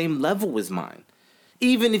on the same level as mine.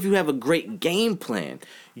 Even if you have a great game plan,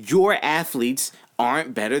 your athletes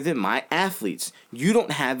aren't better than my athletes. You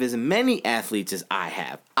don't have as many athletes as I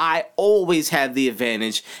have. I always have the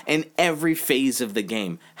advantage in every phase of the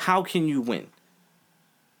game. How can you win?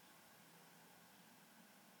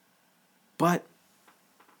 But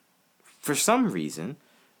for some reason,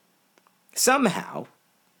 somehow,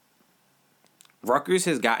 Rutgers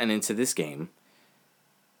has gotten into this game.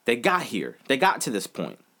 They got here. They got to this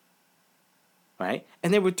point. Right?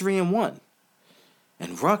 And they were 3-1.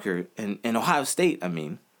 And Rutgers and Ohio State,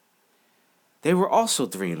 they were also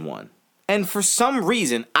 3-1. And for some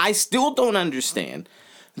reason, I still don't understand,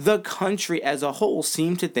 the country as a whole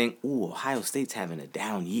seemed to think, ooh, Ohio State's having a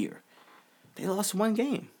down year. They lost 1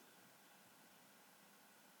 game.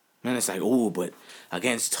 And it's like, ooh, but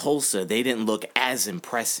against Tulsa, they didn't look as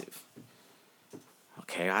impressive.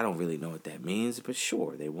 Okay, I don't really know what that means, but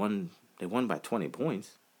sure, they won by 20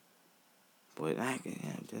 points. But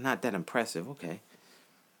they're not that impressive, okay.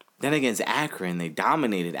 Then against Akron, they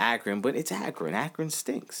dominated Akron, but it's Akron. Akron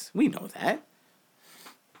stinks. We know that.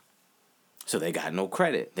 So they got no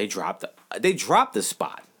credit. They dropped the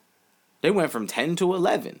spot. They went from 10 to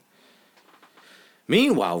 11.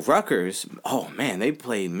 Meanwhile, Rutgers, oh man, they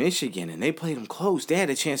played Michigan and they played them close. They had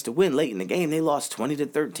a chance to win late in the game. They lost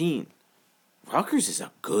 20-13. Rutgers is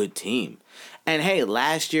a good team. And hey,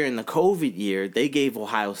 last year in the COVID year, they gave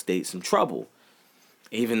Ohio State some trouble.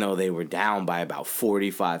 Even though they were down by about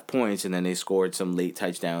 45 points, and then they scored some late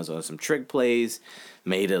touchdowns on some trick plays,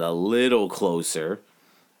 made it a little closer.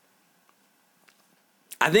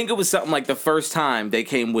 I think it was something like the first time they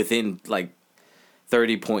came within like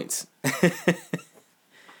 30 points.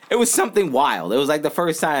 It was something wild. It was like the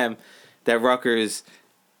first time that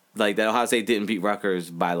Ohio State didn't beat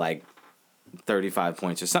Rutgers by like 35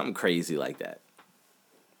 points or something crazy like that.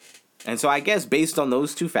 And so I guess based on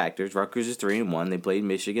those two factors, Rutgers is 3-1. They played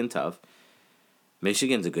Michigan tough.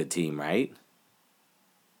 Michigan's a good team, right?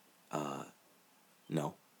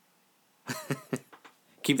 No.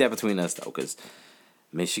 Keep that between us though, because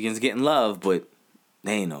Michigan's getting love, but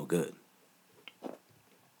they ain't no good.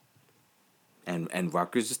 And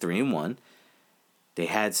Rutgers is 3-1. They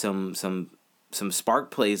had some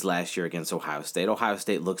spark plays last year against Ohio State. Ohio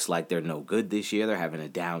State looks like they're no good this year. They're having a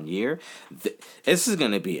down year. This is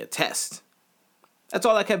going to be a test. That's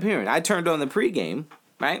all I kept hearing. I turned on the pregame,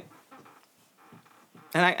 right?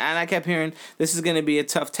 And I kept hearing this is going to be a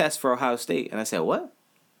tough test for Ohio State. And I said, what?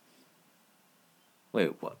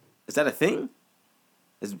 Wait, what? Is that a thing?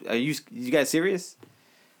 Are you guys serious?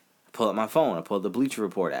 I pull up my phone. I pull up the Bleacher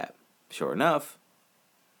Report app. Sure enough,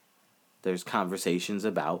 there's conversations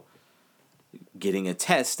about getting a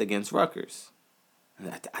test against Rutgers.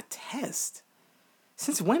 A test?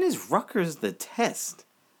 Since when is Rutgers the test?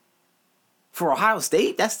 For Ohio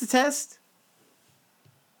State, that's the test?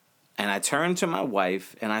 And I turned to my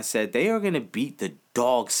wife and I said, they are going to beat the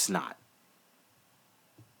dog snot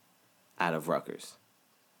out of Rutgers.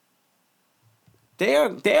 They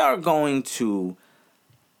are going to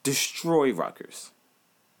destroy Rutgers.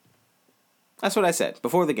 That's what I said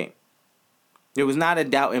before the game. There was not a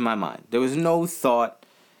doubt in my mind. There was no thought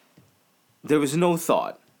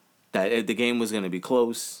that the game was going to be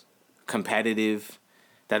close, competitive,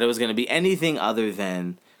 that it was going to be anything other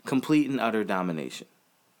than complete and utter domination.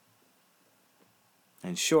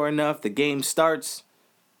 And sure enough, the game starts.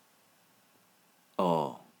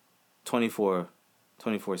 24-6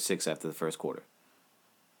 after the first quarter.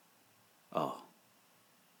 Oh.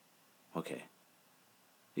 Okay.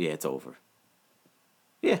 Yeah, it's over.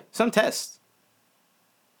 Yeah, some test.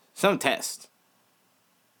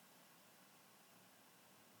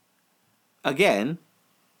 Again,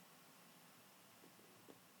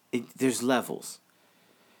 there's levels.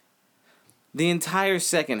 The entire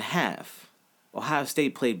second half, Ohio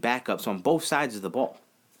State played backups on both sides of the ball.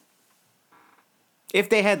 If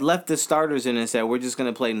they had left the starters in and said, we're just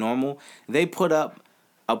going to play normal, they put up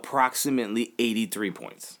approximately 83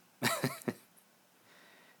 points.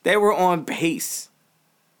 They were on pace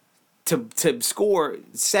to score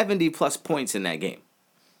 70-plus points in that game.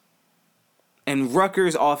 And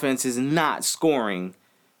Rutgers' offense is not scoring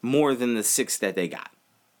more than the 6 that they got,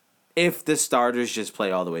 if the starters just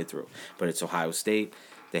play all the way through. But it's Ohio State.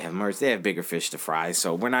 They have Mertz. They have bigger fish to fry.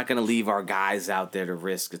 So we're not going to leave our guys out there to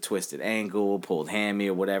risk a twisted ankle, pulled hammy,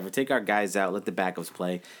 or whatever. Take our guys out. Let the backups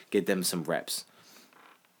play. Get them some reps.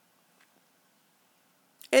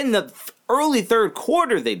 In the early third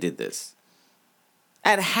quarter, they did this.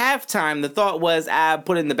 At halftime, the thought was,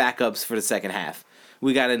 put in the backups for the second half.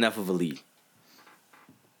 We got enough of a lead.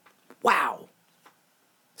 Wow.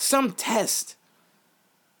 Some test.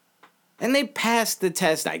 And they passed the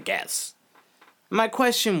test, I guess. My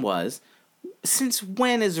question was, since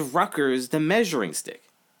when is Rutgers the measuring stick?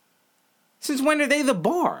 Since when are they the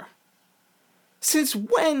bar? Since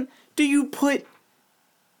when do you put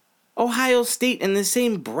Ohio State in the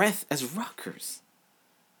same breath as Rutgers?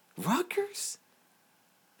 Rutgers?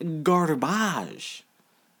 Garbage.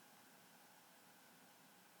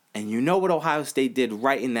 And you know what Ohio State did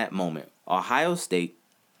right in that moment? Ohio State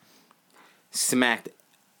smacked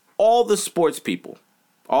all the sports people,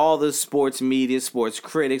 all the sports media, sports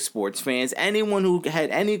critics, sports fans, anyone who had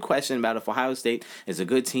any question about if Ohio State is a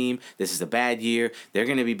good team, this is a bad year, they're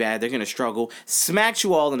going to be bad, they're going to struggle, smacked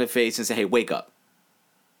you all in the face and say, hey, wake up.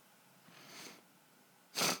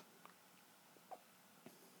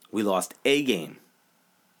 We lost a game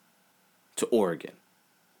to Oregon.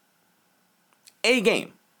 A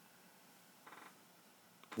game.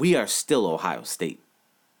 We are still Ohio State.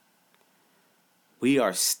 We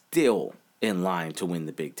are still in line to win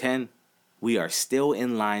the Big Ten. We are still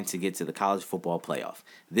in line to get to the college football playoff.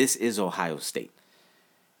 This is Ohio State.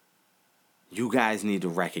 You guys need to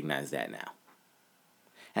recognize that now.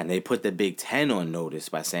 And they put the Big Ten on notice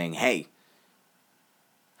by saying, hey,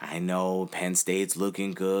 I know Penn State's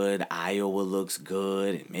looking good, Iowa looks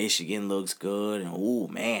good, and Michigan looks good, and ooh,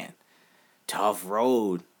 man, tough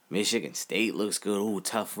road. Michigan State looks good, ooh,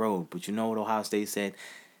 tough road. But you know what Ohio State said?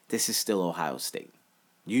 This is still Ohio State.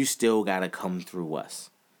 You still got to come through us.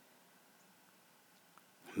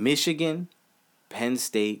 Michigan, Penn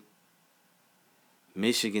State,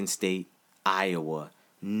 Michigan State, Iowa,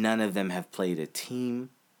 none of them have played a team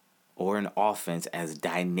or an offense as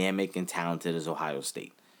dynamic and talented as Ohio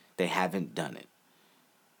State. They haven't done it.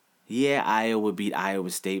 Yeah, Iowa beat Iowa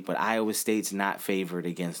State, but Iowa State's not favored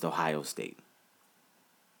against Ohio State.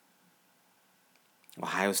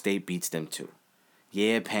 Ohio State beats them too.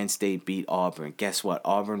 Yeah, Penn State beat Auburn. Guess what?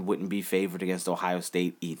 Auburn wouldn't be favored against Ohio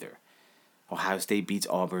State either. Ohio State beats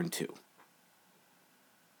Auburn too.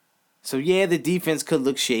 So yeah, the defense could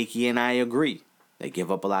look shaky, and I agree. They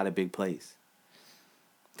give up a lot of big plays.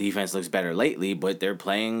 Defense looks better lately, but they're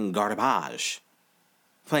playing garbage.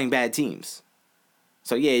 Playing bad teams.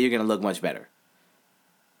 So yeah, you're going to look much better.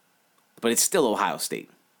 But it's still Ohio State.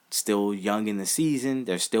 Still young in the season.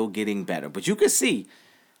 They're still getting better. But you can see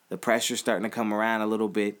the pressure's starting to come around a little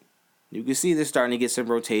bit. You can see they're starting to get some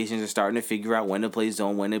rotations. They're starting to figure out when to play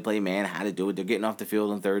zone, when to play man, how to do it. They're getting off the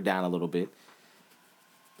field on third down a little bit.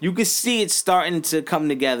 You can see it starting to come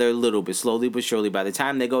together a little bit, slowly but surely. By the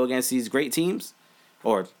time they go against these great teams,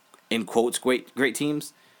 or in quotes, great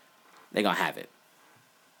teams, they're going to have it.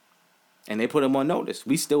 And they put them on notice.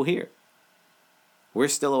 We still here. We're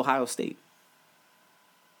still Ohio State.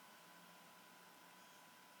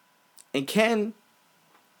 And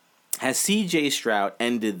has C.J. Stroud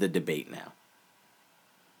ended the debate now?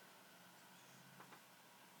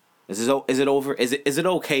 Is it over? Is it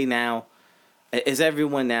okay now? Is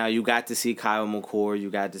everyone now? You got to see Kyle McCord. You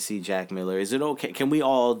got to see Jack Miller. Is it okay? Can we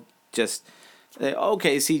all just say,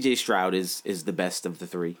 okay, C.J. Stroud is the best of the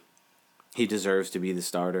three. He deserves to be the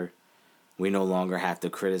starter. We no longer have to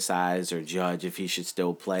criticize or judge if he should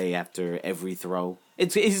still play after every throw.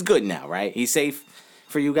 He's good now, right? He's safe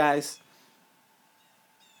for you guys.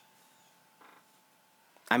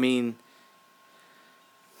 I mean,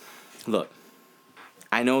 look,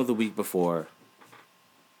 I know the week before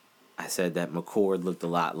I said that McCord looked a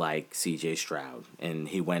lot like C.J. Stroud, and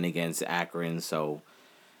he went against Akron, so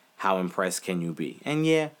how impressed can you be? And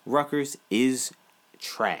yeah, Rutgers is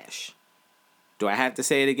trash. Do I have to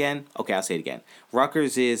say it again? Okay, I'll say it again.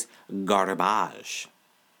 Rutgers is garbage.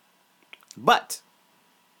 But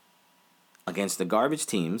against the garbage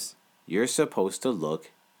teams, you're supposed to look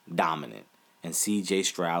dominant. And C.J.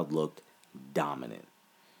 Stroud looked dominant.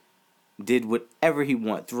 Did whatever he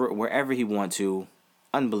want, threw wherever he want to.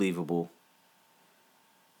 Unbelievable.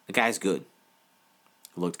 The guy's good.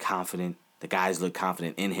 Looked confident. The guys looked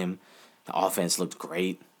confident in him. The offense looked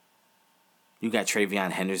great. You got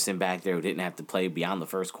Travion Henderson back there who didn't have to play beyond the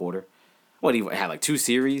first quarter. What, he had like 2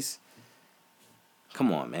 series?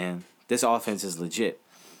 Come on, man. This offense is legit.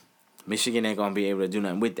 Michigan ain't going to be able to do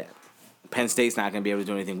nothing with that. Penn State's not going to be able to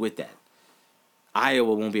do anything with that.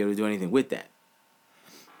 Iowa won't be able to do anything with that.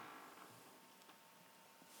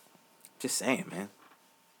 Just saying, man.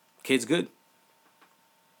 Kid's good.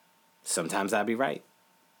 Sometimes I'd be right.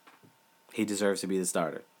 He deserves to be the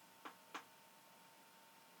starter.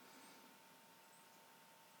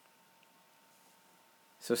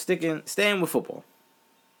 So staying with football.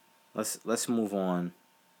 Let's move on.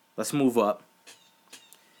 Let's move up.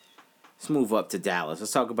 Let's move up to Dallas.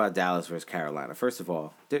 Let's talk about Dallas versus Carolina. First of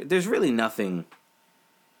all, there's really nothing.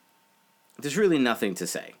 There's really nothing to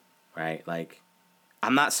say, right? Like,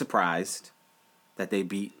 I'm not surprised that they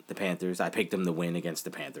beat the Panthers. I picked them to win against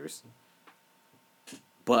the Panthers.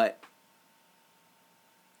 But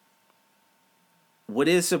what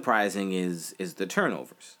is surprising is the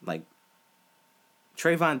turnovers. Like,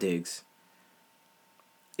 Trayvon Diggs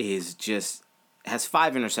has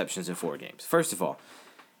 5 interceptions in 4 games. First of all,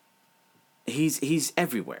 he's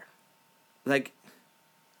everywhere. Like,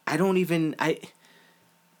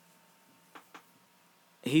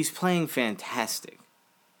 he's playing fantastic,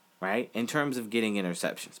 right? In terms of getting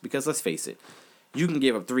interceptions. Because let's face it, you can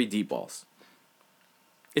give up 3 deep balls.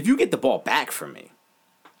 If you get the ball back from me,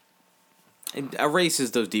 it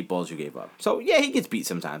erases those deep balls you gave up. So, yeah, he gets beat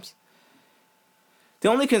sometimes. The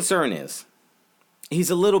only concern is he's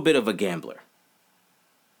a little bit of a gambler,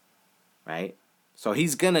 right? So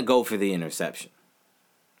he's going to go for the interception.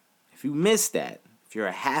 If you miss that, if you're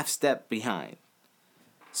a half step behind,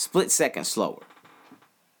 split second slower,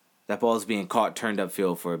 that ball is being caught, turned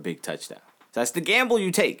upfield for a big touchdown. So that's the gamble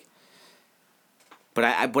you take.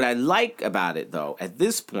 But what I like about it, though, at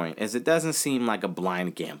this point, is it doesn't seem like a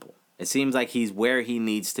blind gamble. It seems like he's where he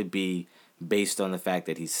needs to be based on the fact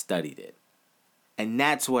that he's studied it. And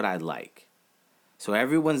that's what I like. So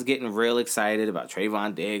everyone's getting real excited about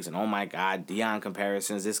Trayvon Diggs and, oh my God, Deion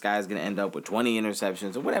comparisons. This guy's going to end up with 20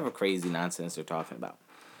 interceptions or whatever crazy nonsense they're talking about.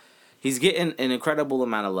 He's getting an incredible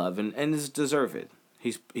amount of love and is deserved.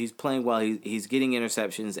 He's playing well. He's getting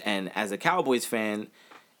interceptions. And as a Cowboys fan,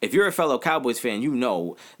 if you're a fellow Cowboys fan, you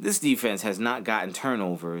know this defense has not gotten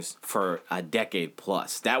turnovers for a decade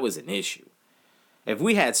plus. That was an issue. If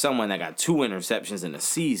we had someone that got 2 interceptions in a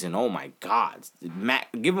season, oh my God,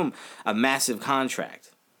 give him a massive contract.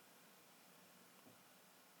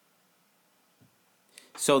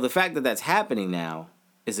 So the fact that that's happening now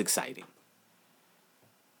is exciting.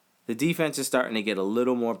 The defense is starting to get a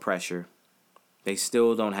little more pressure. They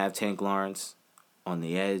still don't have Tank Lawrence on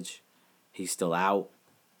the edge. He's still out.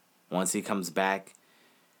 Once he comes back,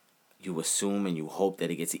 you assume and you hope that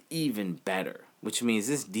it gets even better, which means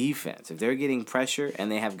this defense, if they're getting pressure and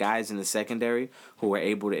they have guys in the secondary who are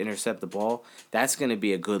able to intercept the ball, that's going to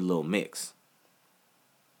be a good little mix.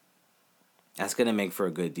 That's going to make for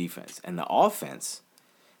a good defense. And the offense,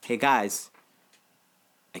 hey guys,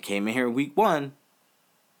 I came in here week 1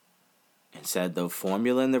 and said the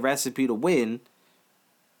formula and the recipe to win,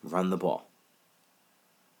 run the ball.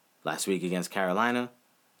 Last week against Carolina,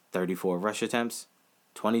 34 rush attempts,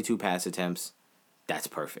 22 pass attempts. That's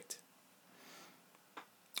perfect.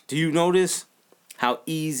 Do you notice how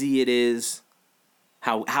easy it is,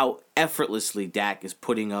 how effortlessly Dak is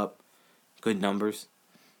putting up good numbers?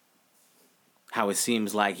 How it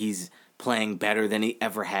seems like he's playing better than he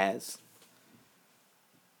ever has?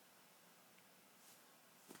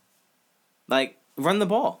 Like, run the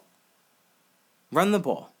ball. Run the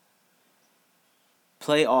ball.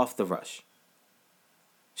 Play off the rush.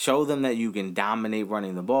 Show them that you can dominate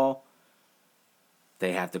running the ball.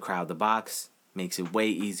 They have to crowd the box. Makes it way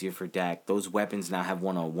easier for Dak. Those weapons now have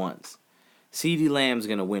one-on-ones. CeeDee Lamb's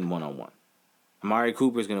going to win one-on-one. Amari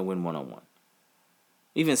Cooper's going to win one-on-one.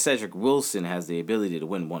 Even Cedric Wilson has the ability to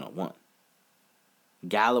win one-on-one.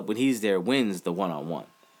 Gallup, when he's there, wins the one-on-one.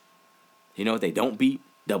 You know what they don't beat?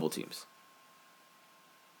 Double teams.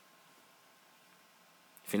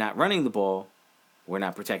 If you're not running the ball, we're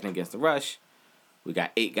not protecting against the rush. We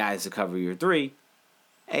got 8 guys to cover your 3.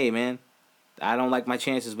 Hey, man, I don't like my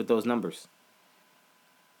chances with those numbers.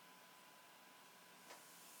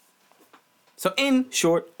 So in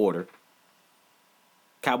short order,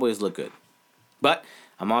 Cowboys look good. But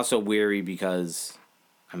I'm also weary because,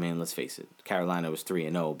 I mean, let's face it, Carolina was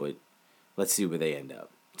 3-0, but let's see where they end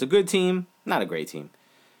up. It's a good team, not a great team.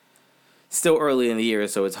 Still early in the year,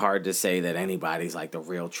 so it's hard to say that anybody's like the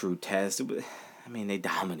real true test. I mean, they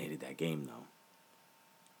dominated that game, though.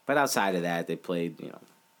 But outside of that, they played, the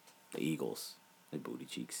Eagles. They booty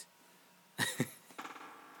cheeks.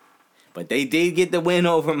 But they did get the win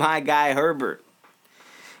over my guy, Herbert.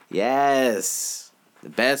 Yes. The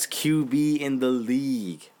best QB in the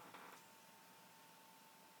league.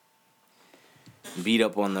 Beat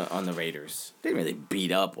up on the Raiders. They didn't really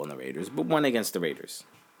beat up on the Raiders, but won against the Raiders.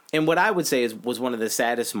 And what I would say was one of the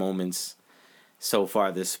saddest moments so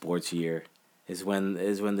far this sports year is when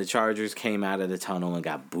the Chargers came out of the tunnel and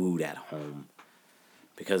got booed at home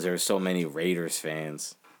because there were so many Raiders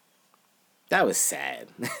fans. That was sad.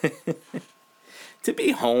 To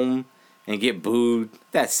be home and get booed,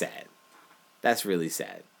 that's sad. That's really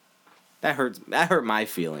sad. That hurts. That hurt my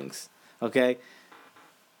feelings. Okay?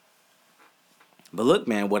 But look,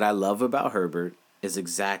 man, what I love about Herbert is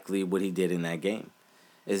exactly what he did in that game.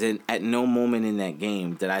 At no moment in that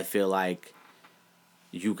game did I feel like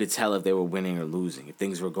you could tell if they were winning or losing, if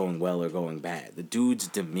things were going well or going bad. The dude's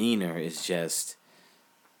demeanor is just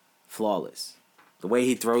flawless. The way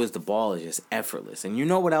he throws the ball is just effortless. And you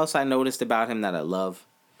know what else I noticed about him that I love?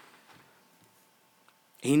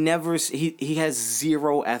 He has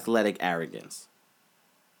zero athletic arrogance.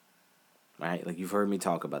 Right? Like you've heard me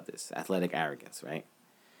talk about this. Athletic arrogance, right?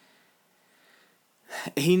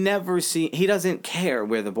 He doesn't care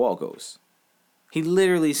where the ball goes. He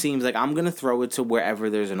literally seems like, I'm going to throw it to wherever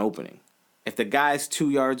there's an opening. If the guy's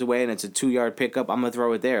 2 yards away and it's a 2-yard pickup, I'm going to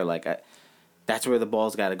throw it there. That's where the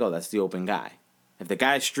ball's got to go. That's the open guy. If the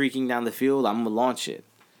guy's streaking down the field, I'm going to launch it.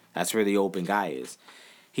 That's where the open guy is.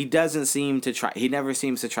 He never seems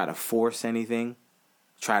to try to force anything,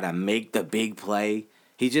 try to make the big play.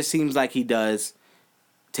 He just seems like he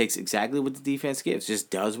takes exactly what the defense gives,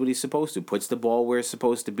 just does what he's supposed to, puts the ball where it's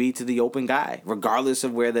supposed to be to the open guy, regardless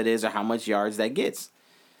of where that is or how much yards that gets.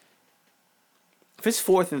 If it's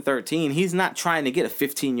 4th and 13, he's not trying to get a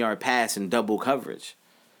 15-yard pass in double coverage.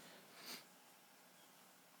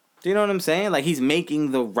 Do you know what I'm saying? Like, he's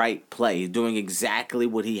making the right play. He's doing exactly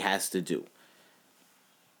what he has to do.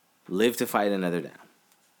 Live to fight another down.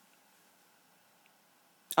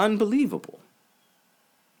 Unbelievable.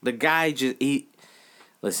 The guy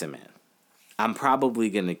listen, man. I'm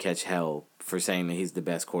probably going to catch hell for saying that he's the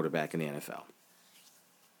best quarterback in the NFL.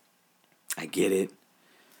 I get it.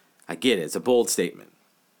 It's a bold statement.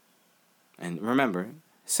 And remember,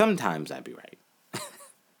 sometimes I'd be right.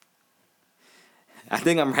 I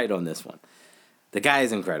think I'm right on this one. The guy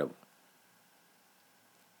is incredible.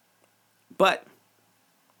 But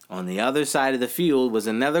on the other side of the field was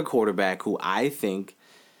another quarterback who I think's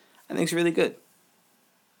really good.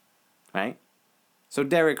 Right? So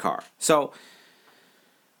Derek Carr. So,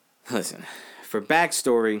 listen, for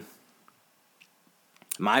backstory,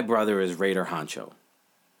 my brother is Raider Honcho.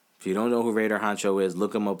 If you don't know who Raider Honcho is,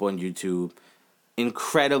 look him up on YouTube.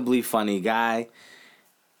 Incredibly funny guy.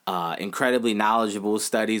 Incredibly knowledgeable,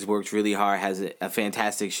 studies, works really hard, has a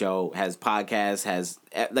fantastic show, has podcasts,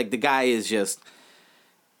 the guy is just,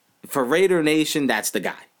 for Raider Nation, that's the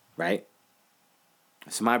guy, right?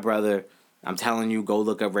 So my brother, I'm telling you, go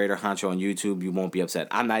look up Raider Honcho on YouTube. You won't be upset.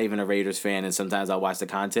 I'm not even a Raiders fan, and sometimes I'll watch the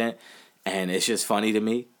content, and it's just funny to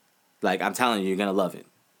me. Like, I'm telling you, you're going to love it.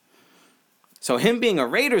 So him being a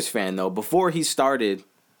Raiders fan, though, before he started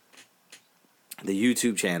the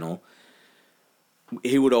YouTube channel,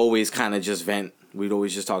 he would always kind of just vent. We'd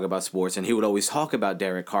always just talk about sports, and he would always talk about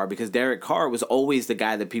Derek Carr because Derek Carr was always the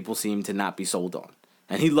guy that people seemed to not be sold on.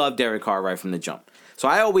 And he loved Derek Carr right from the jump. So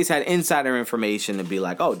I always had insider information to be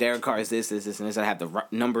like, oh, Derek Carr is this, and this. I have the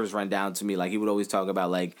numbers run down to me. Like, he would always talk about,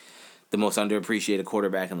 like, the most underappreciated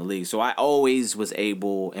quarterback in the league. So I always was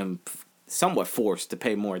able and somewhat forced to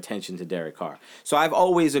pay more attention to Derek Carr. So I've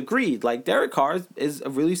always agreed, like, Derek Carr is a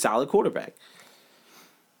really solid quarterback.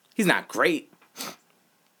 He's not great,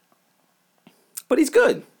 but he's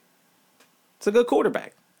good. It's a good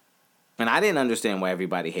quarterback. And I didn't understand why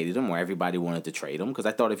everybody hated him, why everybody wanted to trade him, because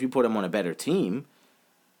I thought if you put him on a better team,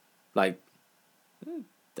 like,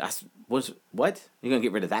 what? You're going to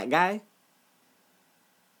get rid of that guy?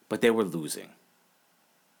 But they were losing.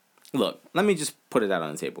 Look, let me just put it out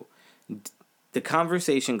on the table. The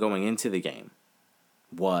conversation going into the game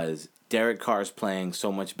was Derek Carr's playing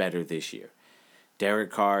so much better this year.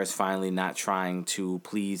 Derek Carr is finally not trying to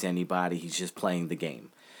please anybody. He's just playing the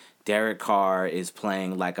game. Derek Carr is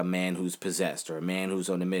playing like a man who's possessed, or a man who's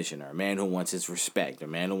on a mission, or a man who wants his respect, or a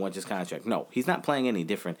man who wants his contract. No, he's not playing any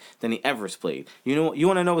different than he ever has played. You know, you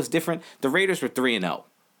want to know what's different? The Raiders were 3-0.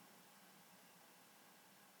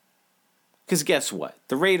 Because guess what?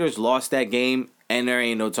 The Raiders lost that game, and there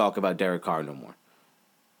ain't no talk about Derek Carr no more.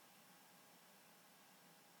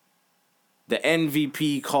 The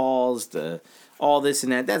MVP calls, all this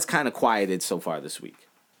and that's kind of quieted so far this week.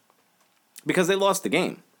 Because they lost the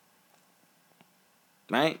game.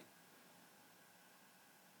 Right?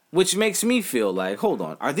 Which makes me feel like, hold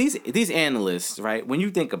on, are these analysts, right, when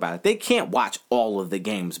you think about it, they can't watch all of the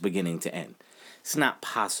games beginning to end. It's not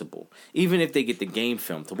possible. Even if they get the game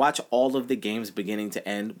film, to watch all of the games beginning to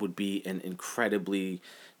end would be an incredibly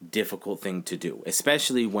difficult thing to do,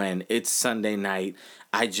 especially when it's Sunday night.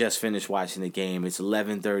 I just finished watching the game. It's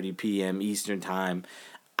 11:30 p.m. Eastern time.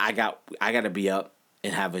 I got to be up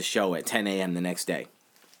and have a show at 10 a.m. the next day.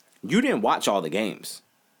 You didn't watch all the games.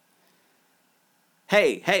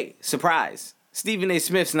 Hey, surprise. Stephen A.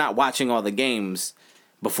 Smith's not watching all the games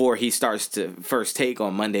before he starts to first take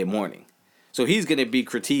on Monday morning. So he's going to be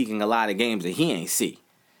critiquing a lot of games that he ain't see.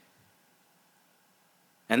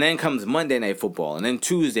 And then comes Monday Night Football, and then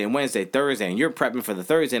Tuesday and Wednesday, Thursday, and you're prepping for the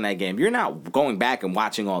Thursday night game. You're not going back and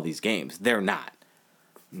watching all these games. They're not.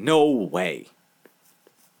 No way.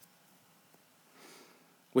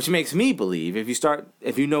 Which makes me believe,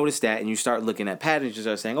 if you notice that and you start looking at patterns, you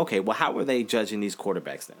start saying, okay, well, how are they judging these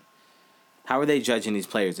quarterbacks then? How are they judging these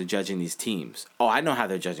players? They're judging these teams. Oh, I know how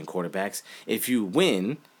they're judging quarterbacks. If you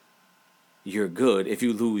win, you're good. If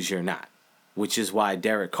you lose, you're not. Which is why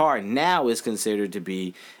Derek Carr now is considered to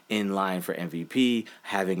be in line for MVP,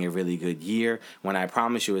 having a really good year, when I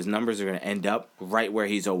promise you his numbers are going to end up right where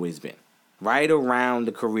he's always been. Right around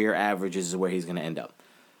the career averages is where he's going to end up.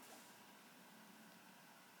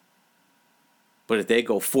 But if they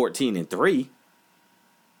go 14-3,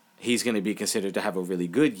 he's going to be considered to have a really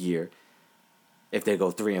good year. If they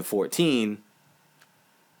go 3-14,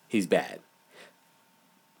 he's bad.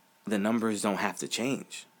 The numbers don't have to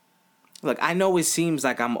change. Look, I know it seems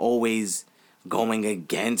like I'm always going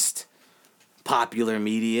against popular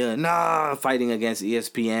media, fighting against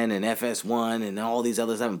ESPN and FS1 and all these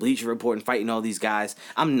others, having Bleacher Report and fighting all these guys.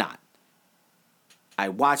 I'm not. I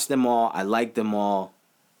watch them all. I like them all.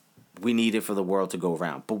 We need it for the world to go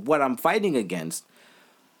around. But what I'm fighting against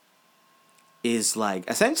is like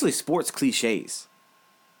essentially sports cliches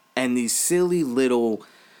and these silly little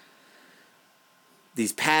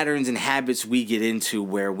these patterns and habits we get into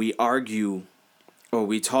where we argue or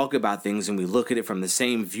we talk about things and we look at it from the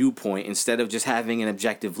same viewpoint instead of just having an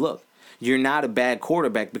objective look. You're not a bad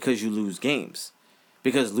quarterback because you lose games.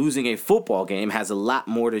 Because losing a football game has a lot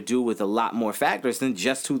more to do with a lot more factors than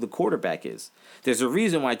just who the quarterback is. There's a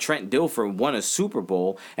reason why Trent Dilfer won a Super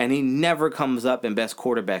Bowl and he never comes up in best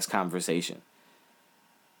quarterbacks conversation.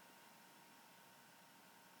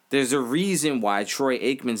 There's a reason why Troy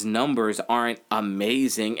Aikman's numbers aren't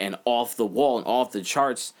amazing and off the wall and off the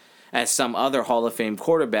charts as some other Hall of Fame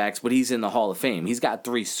quarterbacks, but he's in the Hall of Fame. He's got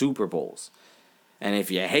 3 Super Bowls. And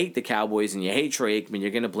if you hate the Cowboys and you hate Troy Aikman,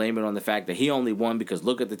 you're going to blame it on the fact that he only won because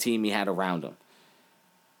look at the team he had around him.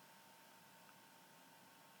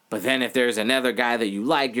 But then if there's another guy that you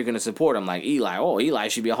like, you're going to support him like Eli. Oh, Eli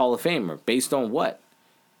should be a Hall of Famer. Based on what?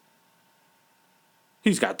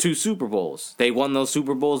 He's got 2 Super Bowls. They won those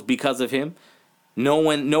Super Bowls because of him.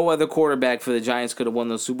 No other quarterback for the Giants could have won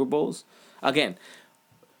those Super Bowls. Again,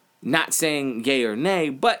 not saying yay or nay,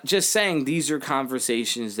 but just saying these are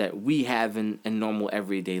conversations that we have in normal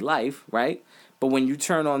everyday life, right? But when you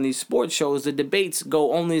turn on these sports shows, the debates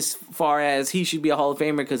go only as far as he should be a Hall of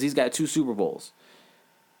Famer because he's got 2 Super Bowls.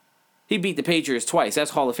 He beat the Patriots twice.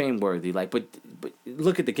 That's Hall of Fame worthy. But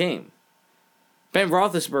look at the game. Ben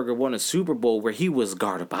Roethlisberger won a Super Bowl where he was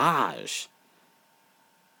garbage.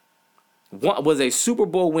 Was a Super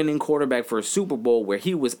Bowl winning quarterback for a Super Bowl where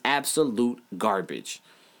he was absolute garbage.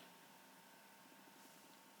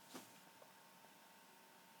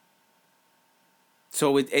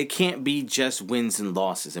 So it can't be just wins and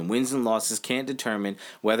losses. And wins and losses can't determine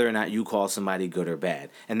whether or not you call somebody good or bad.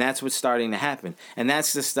 And that's what's starting to happen. And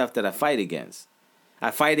that's the stuff that I fight against.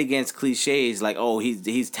 I fight against cliches like, oh,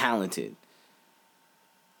 he's talented.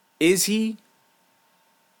 Is he?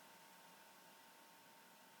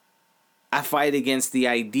 I fight against the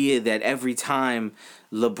idea that every time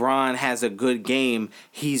LeBron has a good game,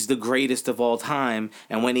 he's the greatest of all time,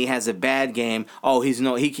 and when he has a bad game, oh,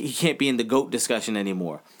 he can't be in the GOAT discussion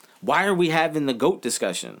anymore. Why are we having the GOAT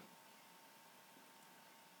discussion?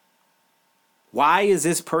 Why is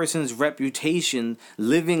this person's reputation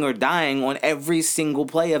living or dying on every single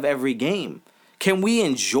play of every game? Can we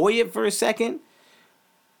enjoy it for a second?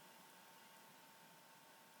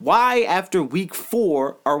 Why, after week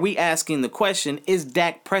 4, are we asking the question, is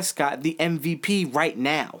Dak Prescott the MVP right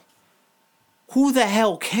now? Who the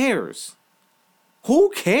hell cares? Who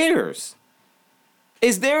cares?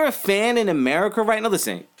 Is there a fan in America right now?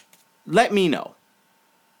 Listen, let me know.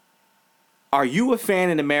 Are you a fan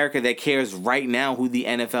in America that cares right now who the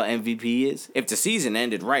NFL MVP is? If the season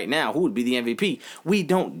ended right now, who would be the MVP? We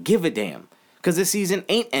don't give a damn because the season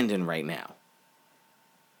ain't ending right now.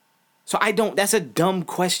 So that's a dumb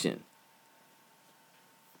question.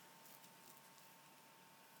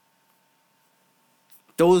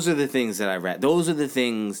 Those are the things that I read. Those are the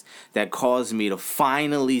things that caused me to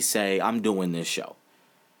finally say, I'm doing this show.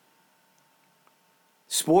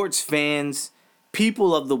 Sports fans,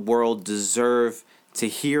 people of the world deserve to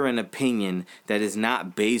hear an opinion that is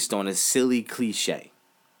not based on a silly cliche.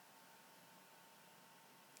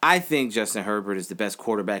 I think Justin Herbert is the best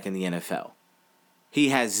quarterback in the NFL. He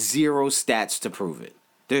has 0 stats to prove it.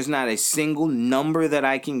 There's not a single number that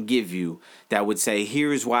I can give you that would say,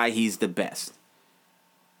 here's why he's the best.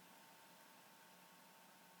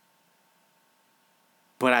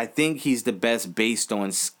 But I think he's the best based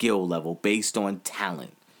on skill level, based on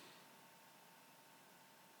talent.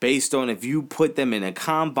 Based on if you put them in a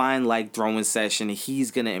combine-like throwing session,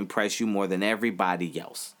 he's going to impress you more than everybody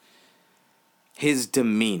else. His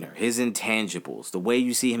demeanor, his intangibles, the way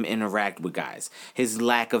you see him interact with guys, his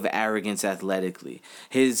lack of arrogance athletically,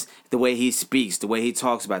 the way he speaks, the way he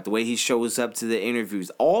talks about, the way he shows up to the interviews,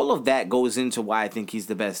 all of that goes into why I think he's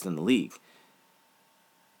the best in the league.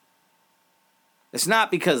 It's not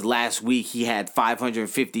because last week he had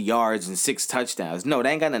 550 yards and 6 touchdowns. No, that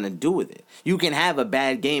ain't got nothing to do with it. You can have a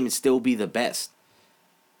bad game and still be the best.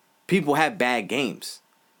 People have bad games.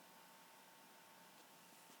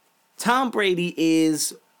 Tom Brady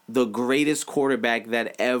is the greatest quarterback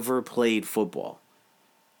that ever played football.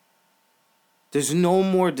 There's no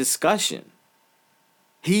more discussion.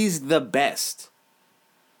 He's the best.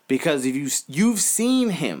 Because if you've seen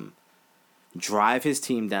him drive his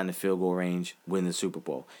team down the field goal range, win the Super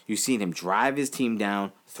Bowl. You've seen him drive his team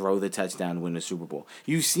down, throw the touchdown, win the Super Bowl.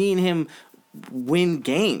 You've seen him win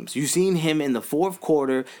games. You've seen him in the fourth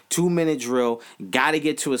quarter, 2-minute drill, got to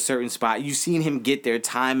get to a certain spot. You've seen him get there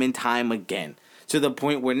time and time again to the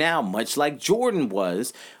point where now, much like Jordan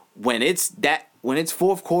was, when it's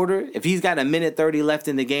fourth quarter, if he's got a minute 30 left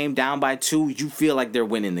in the game, down by 2, you feel like they're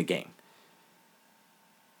winning the game.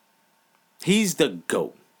 He's the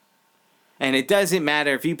GOAT. And it doesn't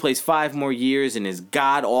matter if he plays 5 more years and is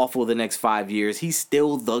god-awful the next 5 years. He's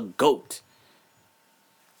still the GOAT.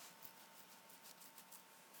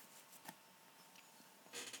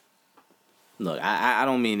 Look, I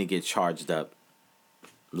don't mean to get charged up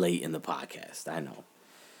late in the podcast.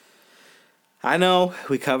 I know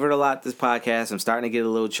we covered a lot this podcast. I'm starting to get a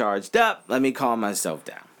little charged up. Let me calm myself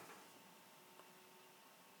down.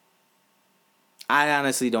 I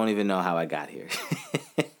honestly don't even know how I got here.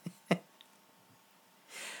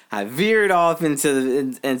 I veered off into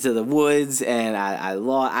the woods, and I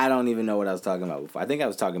lost. I don't even know what I was talking about before. I think I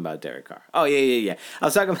was talking about Derek Carr. Oh, yeah. I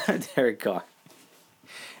was talking about Derek Carr.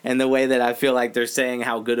 And the way that I feel like they're saying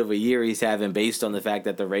how good of a year he's having based on the fact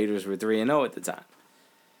that the Raiders were 3-0 at the time.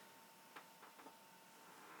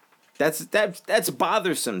 That's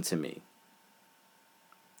bothersome to me.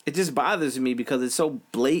 It just bothers me because it's so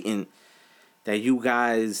blatant that you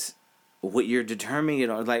guys, what you're determining it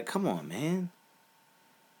on, like, come on, man.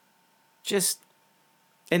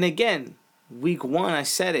 And again, week 1, I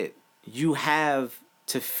said it. You have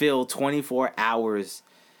to fill 24 hours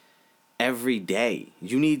every day.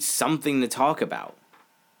 You need something to talk about.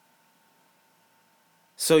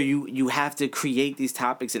 So you have to create these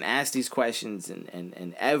topics and ask these questions,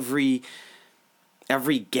 and every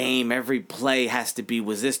game, every play has to be,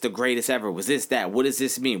 was this the greatest ever? Was this that? What does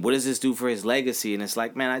this mean? What does this do for his legacy? And it's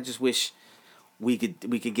like, man, I just wish we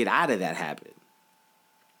could get out of that habit.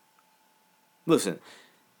 Listen,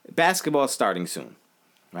 basketball's starting soon,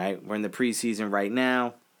 right? We're in the preseason right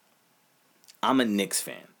now. I'm a Knicks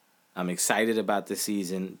fan. I'm excited about the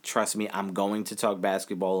season. Trust me, I'm going to talk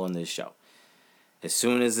basketball on this show. As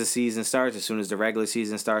soon as the season starts, as soon as the regular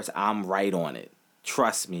season starts, I'm right on it.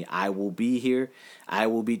 Trust me, I will be here. I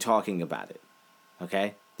will be talking about it.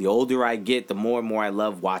 Okay? The older I get, the more and more I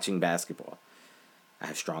love watching basketball. I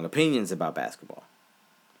have strong opinions about basketball.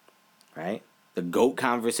 Right? The GOAT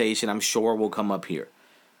conversation, I'm sure, will come up here.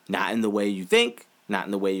 Not in the way you think, not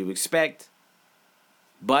in the way you expect,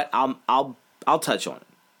 but I'll touch on it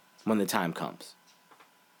when the time comes.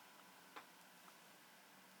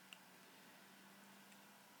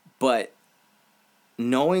 But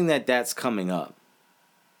knowing that that's coming up,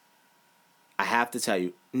 I have to tell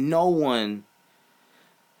you,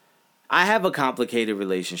 I have a complicated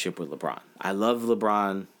relationship with LeBron. I love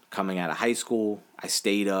LeBron coming out of high school. I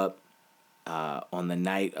stayed up on the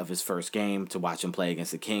night of his first game to watch him play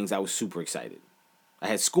against the Kings. I was super excited. I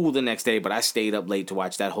had school the next day, but I stayed up late to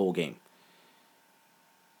watch that whole game.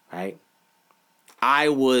 Right? I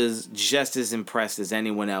was just as impressed as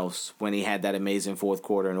anyone else when he had that amazing fourth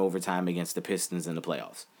quarter and overtime against the Pistons in the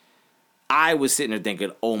playoffs. I was sitting there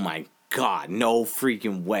thinking, oh my God, no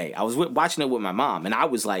freaking way. I was watching it with my mom, and I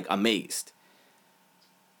was like amazed.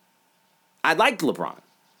 I liked LeBron.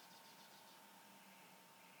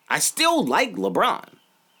 I still like LeBron.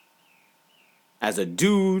 As a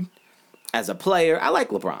dude, as a player, I like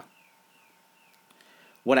LeBron.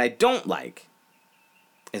 What I don't like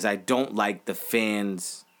is I don't like the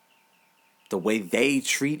fans, the way they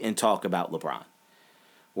treat and talk about LeBron.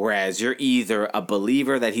 Whereas you're either a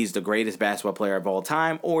believer that he's the greatest basketball player of all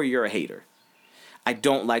time, or you're a hater. I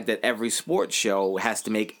don't like that every sports show has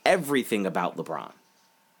to make everything about LeBron.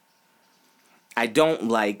 I don't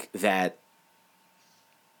like that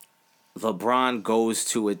LeBron goes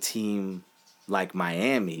to a team like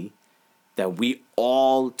Miami that we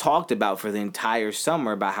all talked about for the entire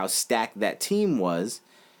summer about how stacked that team was,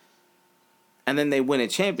 and then they win a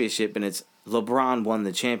championship and it's LeBron won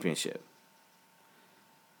the championship.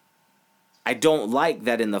 I don't like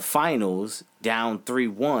that in the finals, down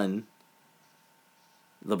 3-1,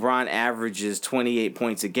 LeBron averages 28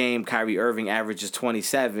 points a game, Kyrie Irving averages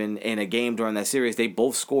 27. In a game during that series, they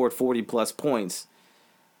both scored 40-plus points.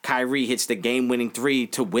 Kyrie hits the game-winning 3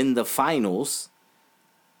 to win the finals.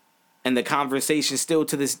 And the conversation still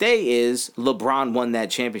to this day is LeBron won that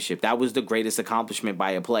championship. That was the greatest accomplishment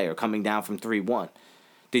by a player, coming down from 3-1.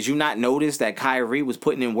 Did you not notice that Kyrie was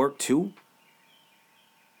putting in work too?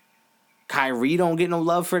 Kyrie don't get no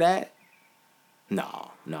love for that?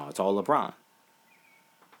 No, it's all LeBron.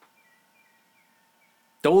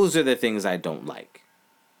 Those are the things I don't like.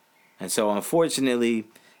 And so, unfortunately,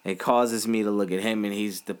 it causes me to look at him, and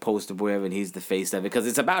he's the poster boy of it, and he's the face of it, because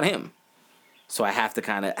it's about him. So I have to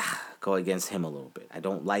kind of go against him a little bit. I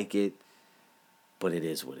don't like it, but it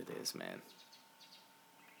is what it is, man.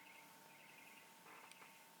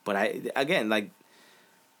 But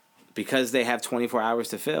because they have 24 hours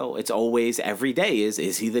to fill, it's always every day is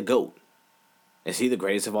he the GOAT? Is he the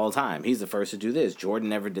greatest of all time? He's the first to do this. Jordan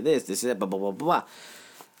never did this. This is it. Blah blah blah blah.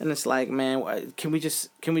 And it's like, man, can we just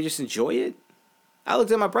enjoy it? I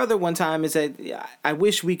looked at my brother one time and said, I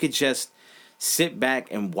wish we could just sit back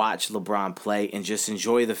and watch LeBron play and just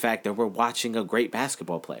enjoy the fact that we're watching a great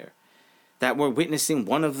basketball player, that we're witnessing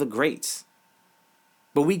one of the greats.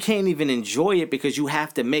 But we can't even enjoy it because you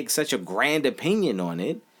have to make such a grand opinion on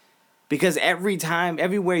it. Because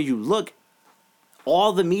everywhere you look,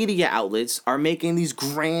 all the media outlets are making these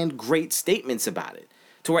grand, great statements about it.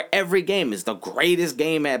 To where every game is the greatest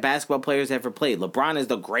game that basketball players ever played. LeBron is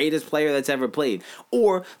the greatest player that's ever played.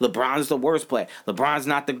 Or LeBron's the worst player. LeBron's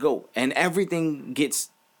not the GOAT. And everything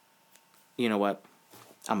gets, you know what?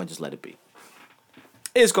 I'm going to just let it be.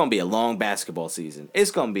 It's going to be a long basketball season.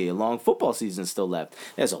 It's going to be a long football season still left.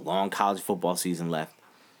 There's a long college football season left.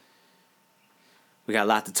 We got a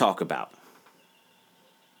lot to talk about.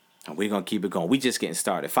 And we're going to keep it going. We just getting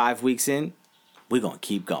started. 5 weeks in, we're going to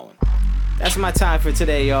keep going. That's my time for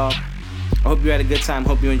today, y'all. I hope you had a good time.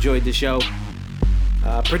 Hope you enjoyed the show.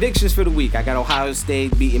 Predictions for the week. I got Ohio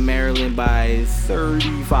State beating Maryland by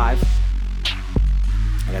 35.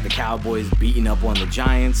 I got the Cowboys beating up on the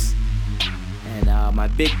Giants. And my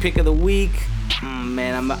big pick of the week,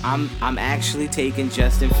 man, I'm actually taking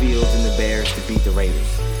Justin Fields and the Bears to beat the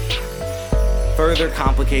Raiders. Further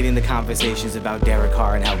complicating the conversations about Derek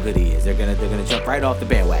Carr and how good he is. They're gonna jump right off the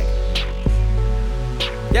bandwagon.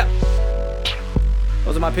 Yep.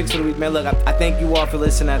 Those are my picks for the week, man. Look, I thank you all for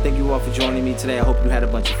listening. I thank you all for joining me today. I hope you had a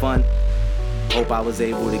bunch of fun. Hope I was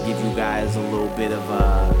able to give you guys a little bit of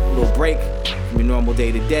a little break from your normal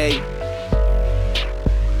day to day.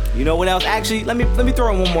 You know what else? Actually, let me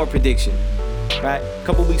throw in one more prediction. Right? A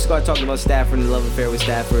couple weeks ago, I talked about Stafford and the love affair with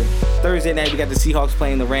Stafford. Thursday night, we got the Seahawks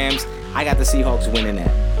playing the Rams. I got the Seahawks winning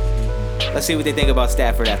that. Let's see what they think about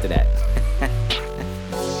Stafford after that.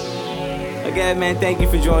 Again, man, thank you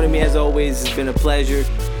for joining me. As always, it's been a pleasure.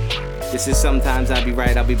 This is Sometimes I'll Be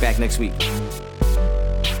Right. I'll be back next week.